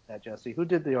artwork on that, Jesse? Who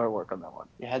did the artwork on that one?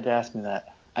 You had to ask me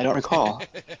that. I don't recall.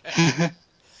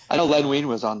 I know Len Wein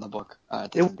was on the book.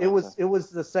 It was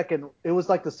the second. It was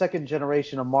like the second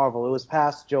generation of Marvel. It was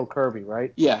past Joe Kirby,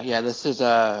 right? Yeah. This is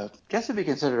guess it'd be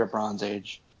considered a Bronze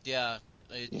Age. Yeah,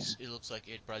 it looks like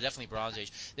it. Definitely Bronze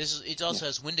Age. It also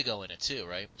has Wendigo in it too,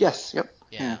 right? Yes. Yep.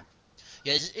 Yeah.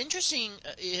 Yeah, it's interesting.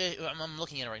 I'm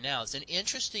looking at it right now. It's an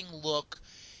interesting look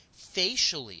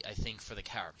facially, I think, for the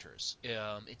characters.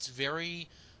 It's very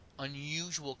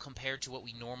unusual compared to what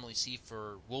we normally see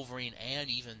for Wolverine and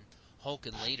even Hulk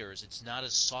and later's. It's not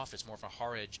as soft. It's more of a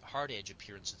hard edge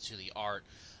appearance to the art.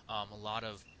 A lot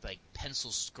of like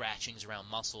pencil scratchings around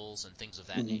muscles and things of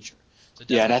that nature. So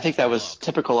Yeah, and I think that was look.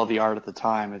 typical of the art at the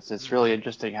time. It's really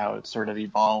interesting how it sort of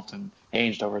evolved and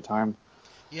changed over time.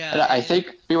 Yeah, and I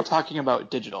think we were talking about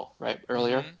digital, right,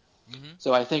 earlier? Mm-hmm.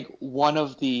 So I think one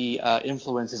of the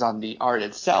influences on the art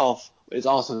itself is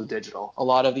also digital. A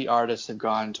lot of the artists have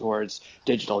gone towards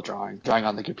digital drawing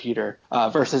on the computer,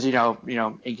 versus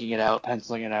inking it out,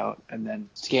 penciling it out, and then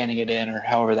scanning it in, or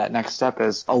however that next step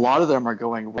is. A lot of them are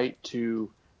going right to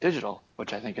digital,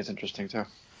 which I think is interesting too.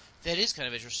 That is kind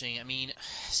of interesting. I mean,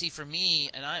 see, for me,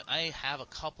 and I have a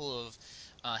couple of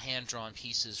hand-drawn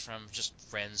pieces from just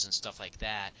friends and stuff like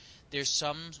that. There's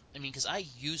some, I mean, because I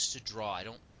used to draw.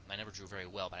 I never drew very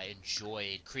well, but I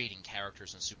enjoyed creating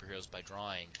characters and superheroes by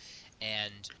drawing.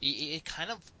 And it kind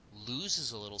of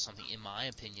loses a little something, in my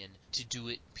opinion, to do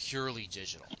it purely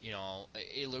digital.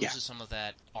 It loses some of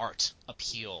that art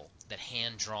appeal, that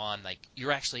hand-drawn, like,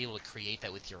 you're actually able to create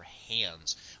that with your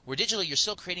hands. Where digital, you're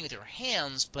still creating with your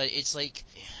hands, but it's like,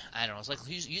 I don't know, it's like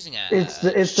using a... It's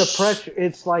the pressure.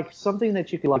 It's like something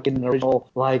that you could like in an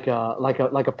original, like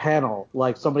a panel,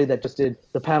 like somebody that just did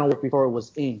the panel work before it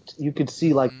was inked. You could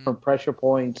see like different pressure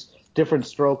points, different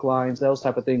stroke lines, those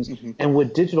type of things. And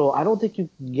with digital, I don't think you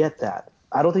get that.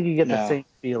 I don't think you get the same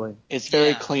feeling. It's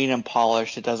very clean and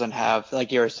polished. It doesn't have,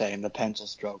 like you were saying, the pencil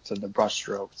strokes and the brush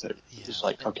strokes. It's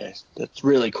like, okay, that's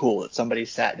really cool that somebody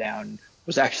sat down and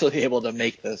was actually able to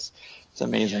make this. It's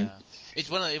amazing. Yeah. It's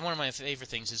one of my favorite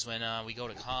things is when I go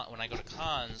to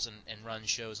cons and run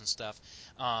shows and stuff,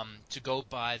 to go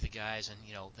by the guys and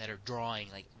that are drawing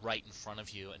like right in front of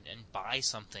you and buy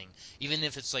something, even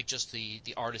if it's like just the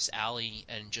artist alley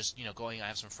and just going. I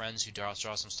have some friends who draw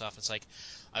some stuff. It's like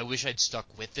I wish I'd stuck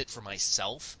with it for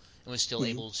myself and was still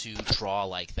able to draw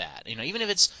like that. Even if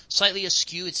it's slightly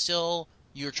askew, it's still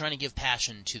you're trying to give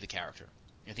passion to the character.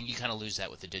 I think you kind of lose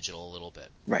that with the digital a little bit.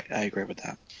 Right, I agree with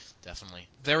that. Definitely.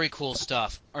 Very cool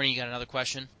stuff. Ernie, you got another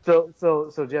question? So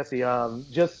Jesse,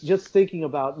 just thinking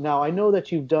about now. I know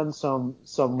that you've done some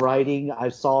writing. I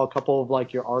saw a couple of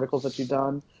like your articles that you've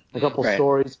done, a couple Right.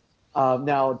 stories.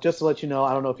 Now, just to let you know,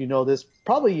 I don't know if you know this.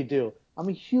 Probably you do. I'm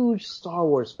a huge Star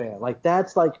Wars fan. Like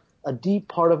that's like a deep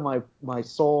part of my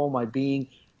soul, my being.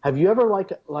 Have you ever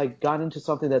like gotten into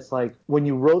something that's like when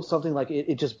you wrote something like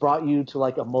it just brought you to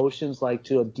like emotions like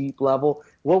to a deep level?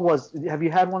 Have you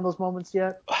had one of those moments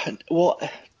yet? Well,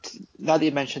 now that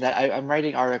you mentioned that, I'm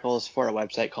writing articles for a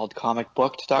website called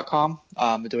comicbooked.com.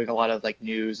 Doing a lot of like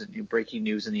news and breaking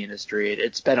news in the industry.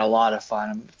 It's been a lot of fun.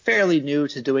 I'm fairly new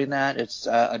to doing that. It's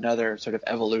another sort of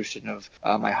evolution of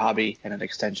my hobby and an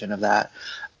extension of that.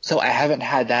 So I haven't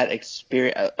had that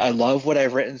experience. I love what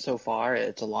I've written so far.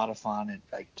 It's a lot of fun and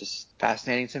like just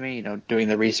fascinating to me, doing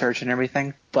the research and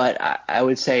everything. But I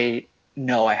would say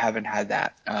no, I haven't had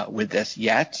that with this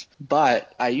yet.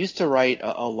 But I used to write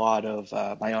a lot of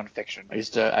my own fiction.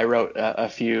 I wrote a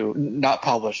few, not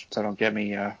published, so don't get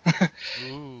me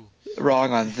Ooh.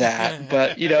 wrong on that.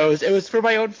 But it was for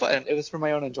my own fun. It was for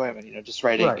my own enjoyment. Just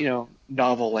writing, Right.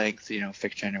 novel length,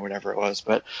 fiction or whatever it was.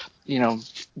 But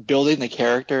building the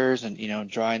characters and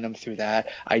drawing them through that,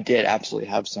 I did absolutely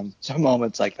have some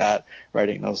moments like that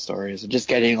writing those stories and just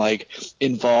getting like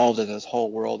involved in this whole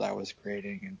world I was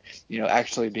creating and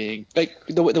actually being like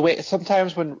the way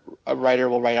sometimes when a writer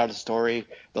will write out a story,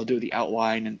 they'll do the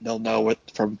outline and they'll know what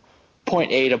from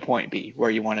point A to point B where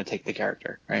you want to take the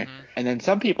character, right? Mm-hmm. And then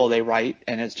some people they write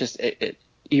and it's just it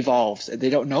evolves. They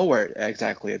don't know where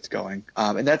exactly it's going.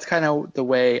 And that's kind of the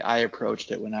way I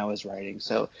approached it when I was writing.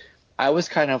 So I was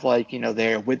kind of like,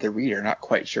 there with the reader, not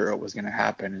quite sure what was going to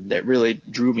happen. And that really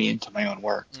drew me into my own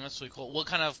work. That's really cool. What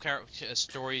kind of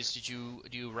stories do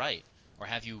you write? Or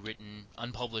have you written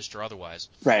unpublished or otherwise?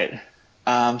 Right.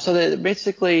 So they're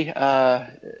basically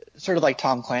sort of like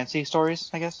Tom Clancy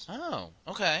stories, I guess. Oh,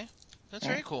 okay. That's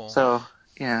very Right. cool. So,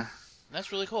 yeah.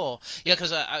 That's really cool. Yeah, because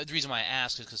the reason why I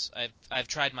ask is because I've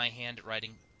tried my hand at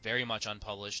writing very much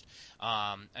unpublished,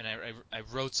 and I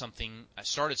wrote something, I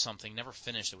started something, never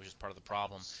finished it, which is part of the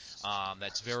problem.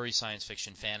 That's very science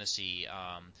fiction fantasy.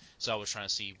 So I was trying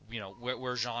to see,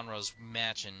 where genres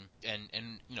match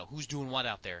and who's doing what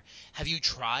out there. Have you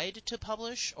tried to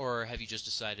publish, or have you just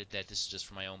decided that this is just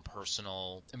for my own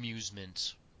personal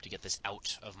amusement to get this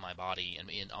out of my body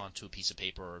and onto a piece of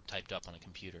paper or typed up on a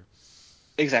computer?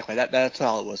 Exactly. That's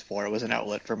all it was for. It was an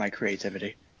outlet for my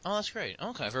creativity. Oh, that's great.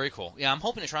 Okay, very cool. Yeah, I'm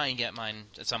hoping to try and get mine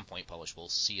at some point published. We'll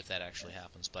see if that actually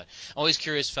happens. But always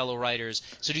curious, fellow writers.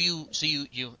 So you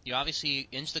obviously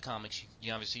into the comics.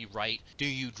 You obviously write. Do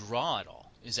you draw at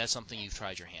all? Is that something you've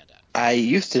tried your hand at? I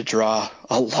used to draw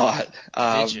a lot.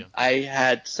 Did you? I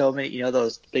had so many,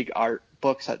 those big art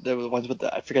books. The ones with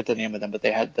I forget the name of them, but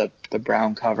they had the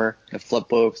brown cover, the flip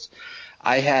books.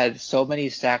 I had so many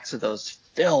stacks of those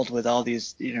filled with all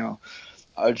these,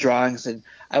 drawings, and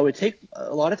I would take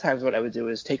a lot of times what I would do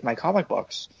is take my comic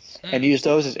books and use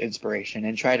those as inspiration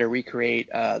and try to recreate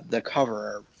the cover,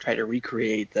 or try to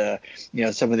recreate the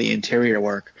some of the interior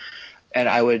work, and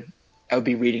I would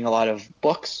be reading a lot of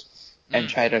books and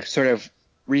try to sort of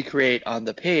recreate on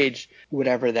the page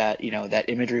whatever that that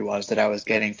imagery was that I was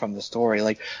getting from the story.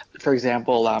 Like for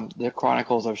example, the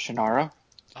Chronicles of Shannara.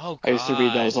 Oh I used to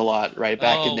read God. those a lot, right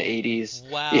back in the Oh 80s.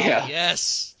 wow. Yeah.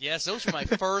 Yes. Yes. Those were my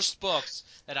first books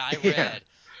that I Yeah. read.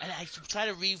 And I try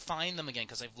to re-find them again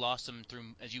because I've lost them through,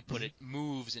 as you put it,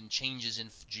 moves and changes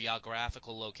in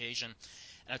geographical location.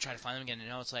 And I try to find them again, and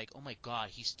now it's like, oh my God,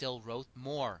 he still wrote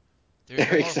more. There's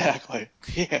more. Exactly.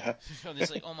 Yeah.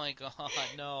 It's like, oh my God,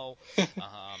 no.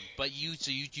 But you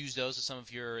use those as some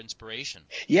of your inspiration.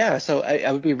 Yeah, so I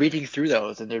would be reading through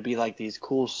those, and there'd be like these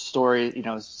cool stories,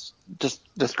 just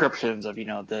descriptions of,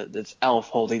 this elf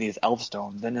holding these elf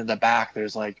stones. Then in the back,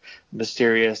 there's like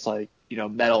mysterious, like,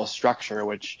 metal structure,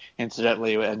 which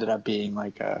incidentally ended up being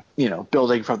like a,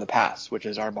 building from the past, which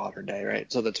is our modern day, right?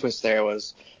 So the twist there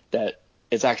was that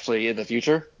it's actually in the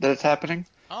future that it's happening.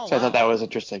 Oh So I thought wow. that was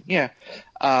interesting. Yeah.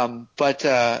 But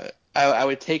I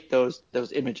would take those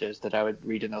images that I would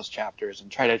read in those chapters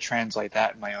and try to translate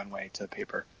that in my own way to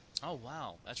paper. Oh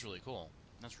wow, that's really cool.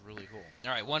 That's really cool.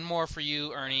 All right, one more for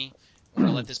you, Ernie. We're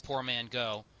gonna let this poor man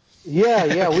go.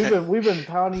 Yeah. We've been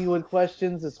pounding you with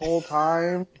questions this whole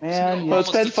time, man. We're Well, it's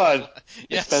almost been to fun.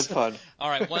 It's been yes. fun. All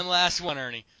right, one last one,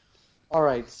 Ernie. All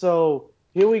right, so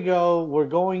here we go. We're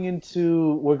going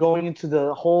into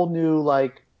the whole new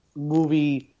like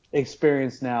movie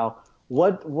experience now.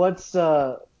 What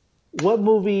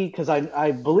movie? Because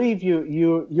I believe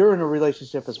you're in a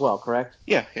relationship as well, correct?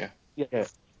 Yeah, yeah. Yeah.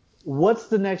 What's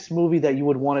the next movie that you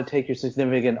would want to take your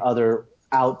significant other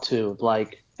out to?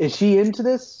 Like Is she into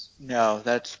this? No,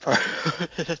 that's part.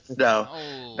 No,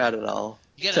 Oh. not at all.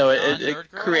 You get So a it non-nerd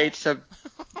girl? creates some.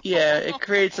 Yeah, it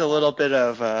creates a little bit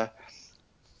of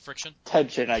friction.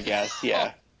 tension, I guess.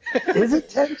 Yeah. Is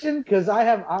it tension? Because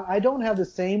I don't have the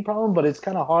same problem, but it's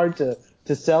kind of hard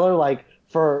to sell her. Like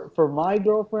for my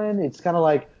girlfriend, it's kind of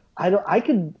like I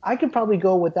could probably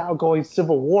go without going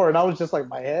civil war, and I was just like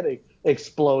my head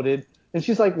exploded, and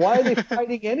she's like, why are they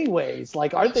fighting anyways?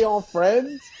 Like, aren't they all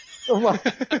friends? I'm like,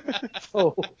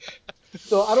 so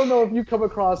I don't know if you come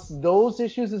across those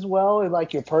issues as well in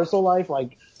like your personal life.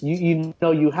 Like you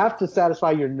know you have to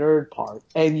satisfy your nerd part,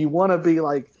 and you want to be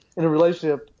like in a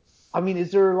relationship. I mean,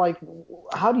 is there like,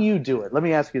 how do you do it? Let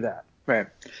me ask you that. Right.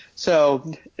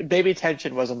 So maybe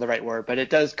tension wasn't the right word, but it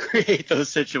does create those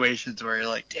situations where you're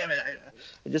like, damn it,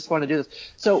 I just want to do this.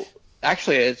 So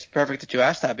actually, it's perfect that you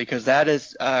asked that, because that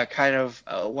is kind of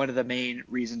one of the main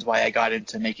reasons why I got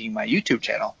into making my YouTube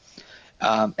channel,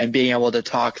 and being able to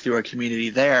talk through a community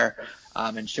there,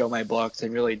 and show my books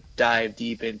and really dive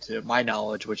deep into my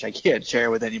knowledge, which I can't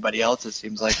share with anybody else, it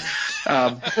seems like.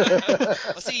 Well,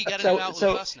 see, you got to do out with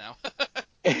us now.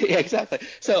 Yeah, exactly.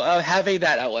 So having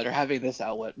that outlet, or having this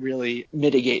outlet, really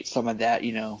mitigates some of that,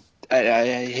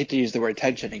 I hate to use the word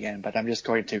tension again, but I'm just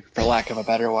going to, for lack of a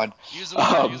better one. Use the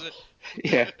word, use it.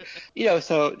 Yeah.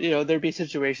 So, there'd be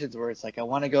situations where it's like, I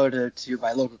want to go to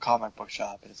my local comic book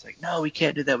shop, and it's like, no, we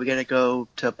can't do that. We got to go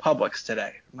to Publix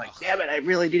today. I'm like, damn it, I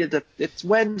really needed to. It's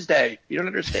Wednesday. You don't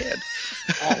understand.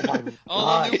 Oh my God.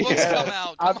 Oh, the new books come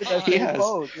out. Come on.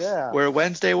 Yes. Yeah. We're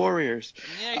Wednesday warriors.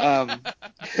 Yeah.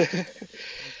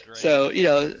 So,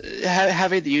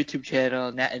 having the YouTube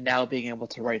channel and now being able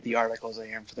to write the articles I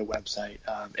am for the website,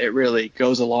 it really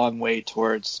goes a long way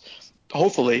towards,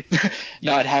 hopefully,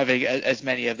 not having as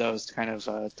many of those kind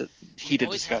of heated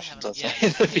discussions, let's say,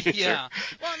 in the future. Yeah.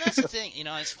 Well, and that's the thing.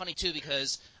 It's funny, too,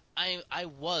 because I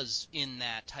was in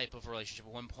that type of relationship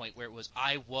at one point where it was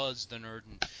I was the nerd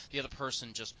and the other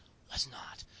person just was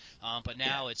not. But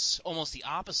now it's almost the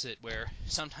opposite, where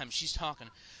sometimes she's talking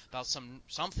about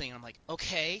something, and I'm like,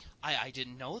 okay, I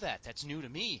didn't know that. That's new to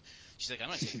me. She's like, I'm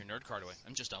going to take your nerd card away.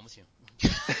 I'm just done with you.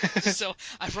 So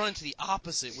I've run into the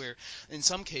opposite, where in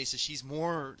some cases she's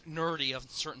more nerdy of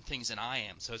certain things than I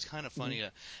am. So it's kind of funny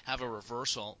to have a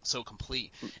reversal so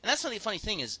complete. And that's the funny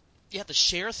thing is, you have to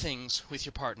share things with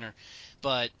your partner,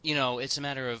 but, it's a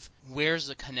matter of where's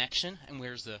the connection and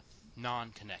where's the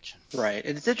non-connection. Right.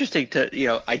 And it's interesting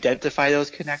to, identify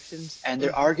those connections, and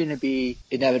there are going to be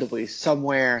inevitably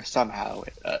somewhere, somehow,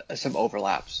 some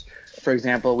overlaps. For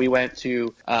example, we went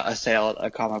to a sale at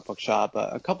a comic book shop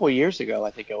a couple of years ago,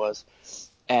 I think it was,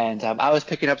 and I was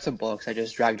picking up some books. I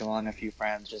just dragged along a few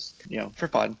friends just, for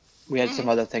fun. We had some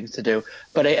other things to do,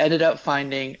 but I ended up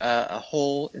finding a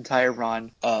whole entire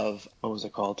run of, what was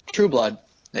it called? True Blood,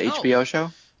 the HBO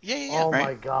show. Yeah. Oh right?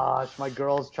 my gosh, my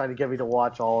girl's trying to get me to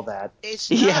watch all that. It's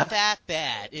not that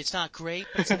bad. It's not great,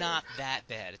 but it's not that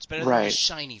bad. It's better than the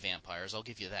shiny vampires, I'll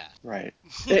give you that. Right.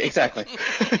 Exactly.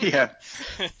 Yeah.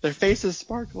 Their faces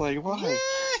sparkling. Why?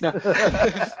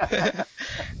 Yeah.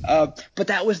 No. But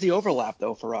that was the overlap,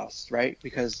 though, for us, right?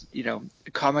 Because, a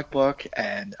comic book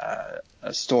and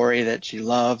a story that she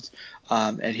loved,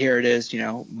 and here it is,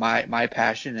 my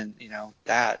passion and,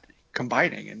 that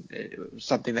combining, and it was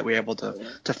something that we were able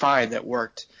to find that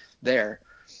worked there.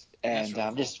 And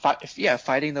really cool.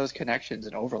 Finding those connections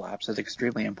and overlaps is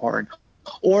extremely important.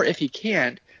 Or if you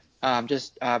can't,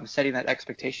 just setting that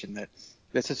expectation that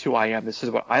this is who I am, this is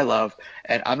what I love,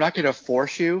 and I'm not going to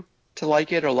force you to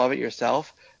like it or love it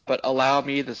yourself, but allow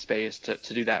me the space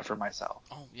to do that for myself.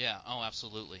 Oh, yeah. Oh,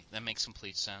 absolutely. That makes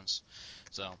complete sense.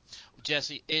 So,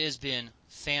 Jesse, it has been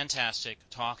fantastic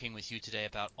talking with you today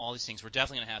about all these things. We're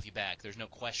definitely going to have you back. There's no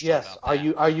question about that.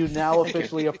 Yes. Are you now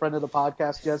officially a friend of the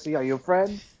podcast, Jesse? Are you a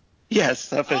friend?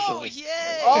 Yes, officially. Oh,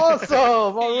 yay! Awesome!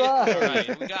 All right. All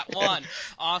right, we got one.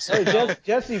 Awesome. Hey,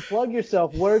 Jesse, plug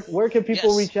yourself. Where can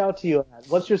people reach out to you at?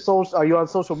 What's your social? Are you on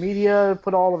social media?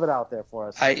 Put all of it out there for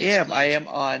us. I am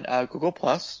on Google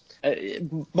Plus.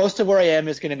 Most of where I am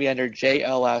is going to be under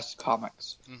JLS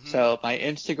Comics. Mm-hmm. So my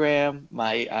Instagram,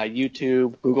 my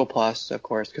YouTube, Google Plus, of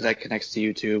course, because that connects to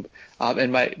YouTube.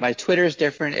 And my Twitter is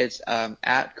different. It's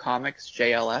at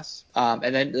ComicsJLS.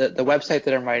 And then the website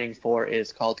that I'm writing for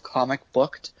is called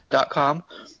comicbooked.com.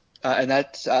 And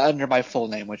that's under my full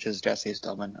name, which is Jesse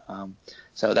Stillman.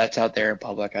 So that's out there in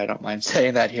public. I don't mind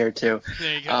saying that here too.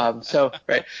 There you go.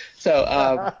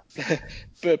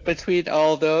 But between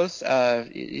all those,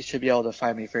 you should be able to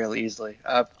find me fairly easily.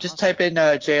 Just type in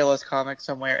JLS Comics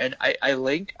somewhere, and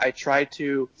I try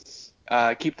to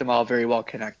keep them all very well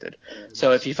connected.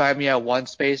 So if you find me at one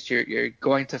space, you're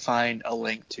going to find a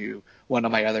link to one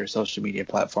of my other social media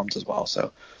platforms as well.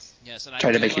 So Yes, and I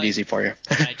try to do make it like, easy for you.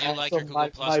 and I do like your Also, Google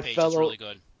Plus page. It's really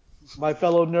good. My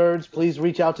fellow nerds, please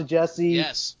reach out to Jesse.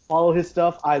 Yes. Follow his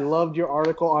stuff. I loved your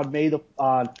article on May the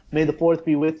 4th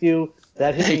be with you.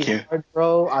 That hit Thank me you. hard,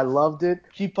 bro. I loved it.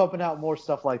 Keep pumping out more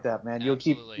stuff like that, man.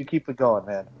 Absolutely. You keep it going,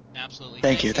 man. Absolutely.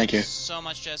 Thank you. So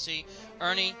much, Jesse.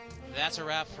 Ernie, that's a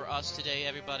wrap for us today,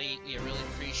 everybody. We really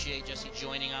appreciate Jesse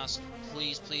joining us.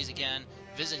 Please, again,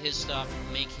 visit his stuff.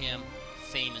 Make him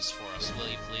famous for us, will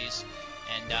you please?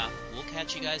 And we'll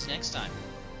catch you guys next time.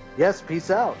 Yes, peace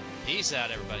out. Peace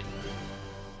out, everybody.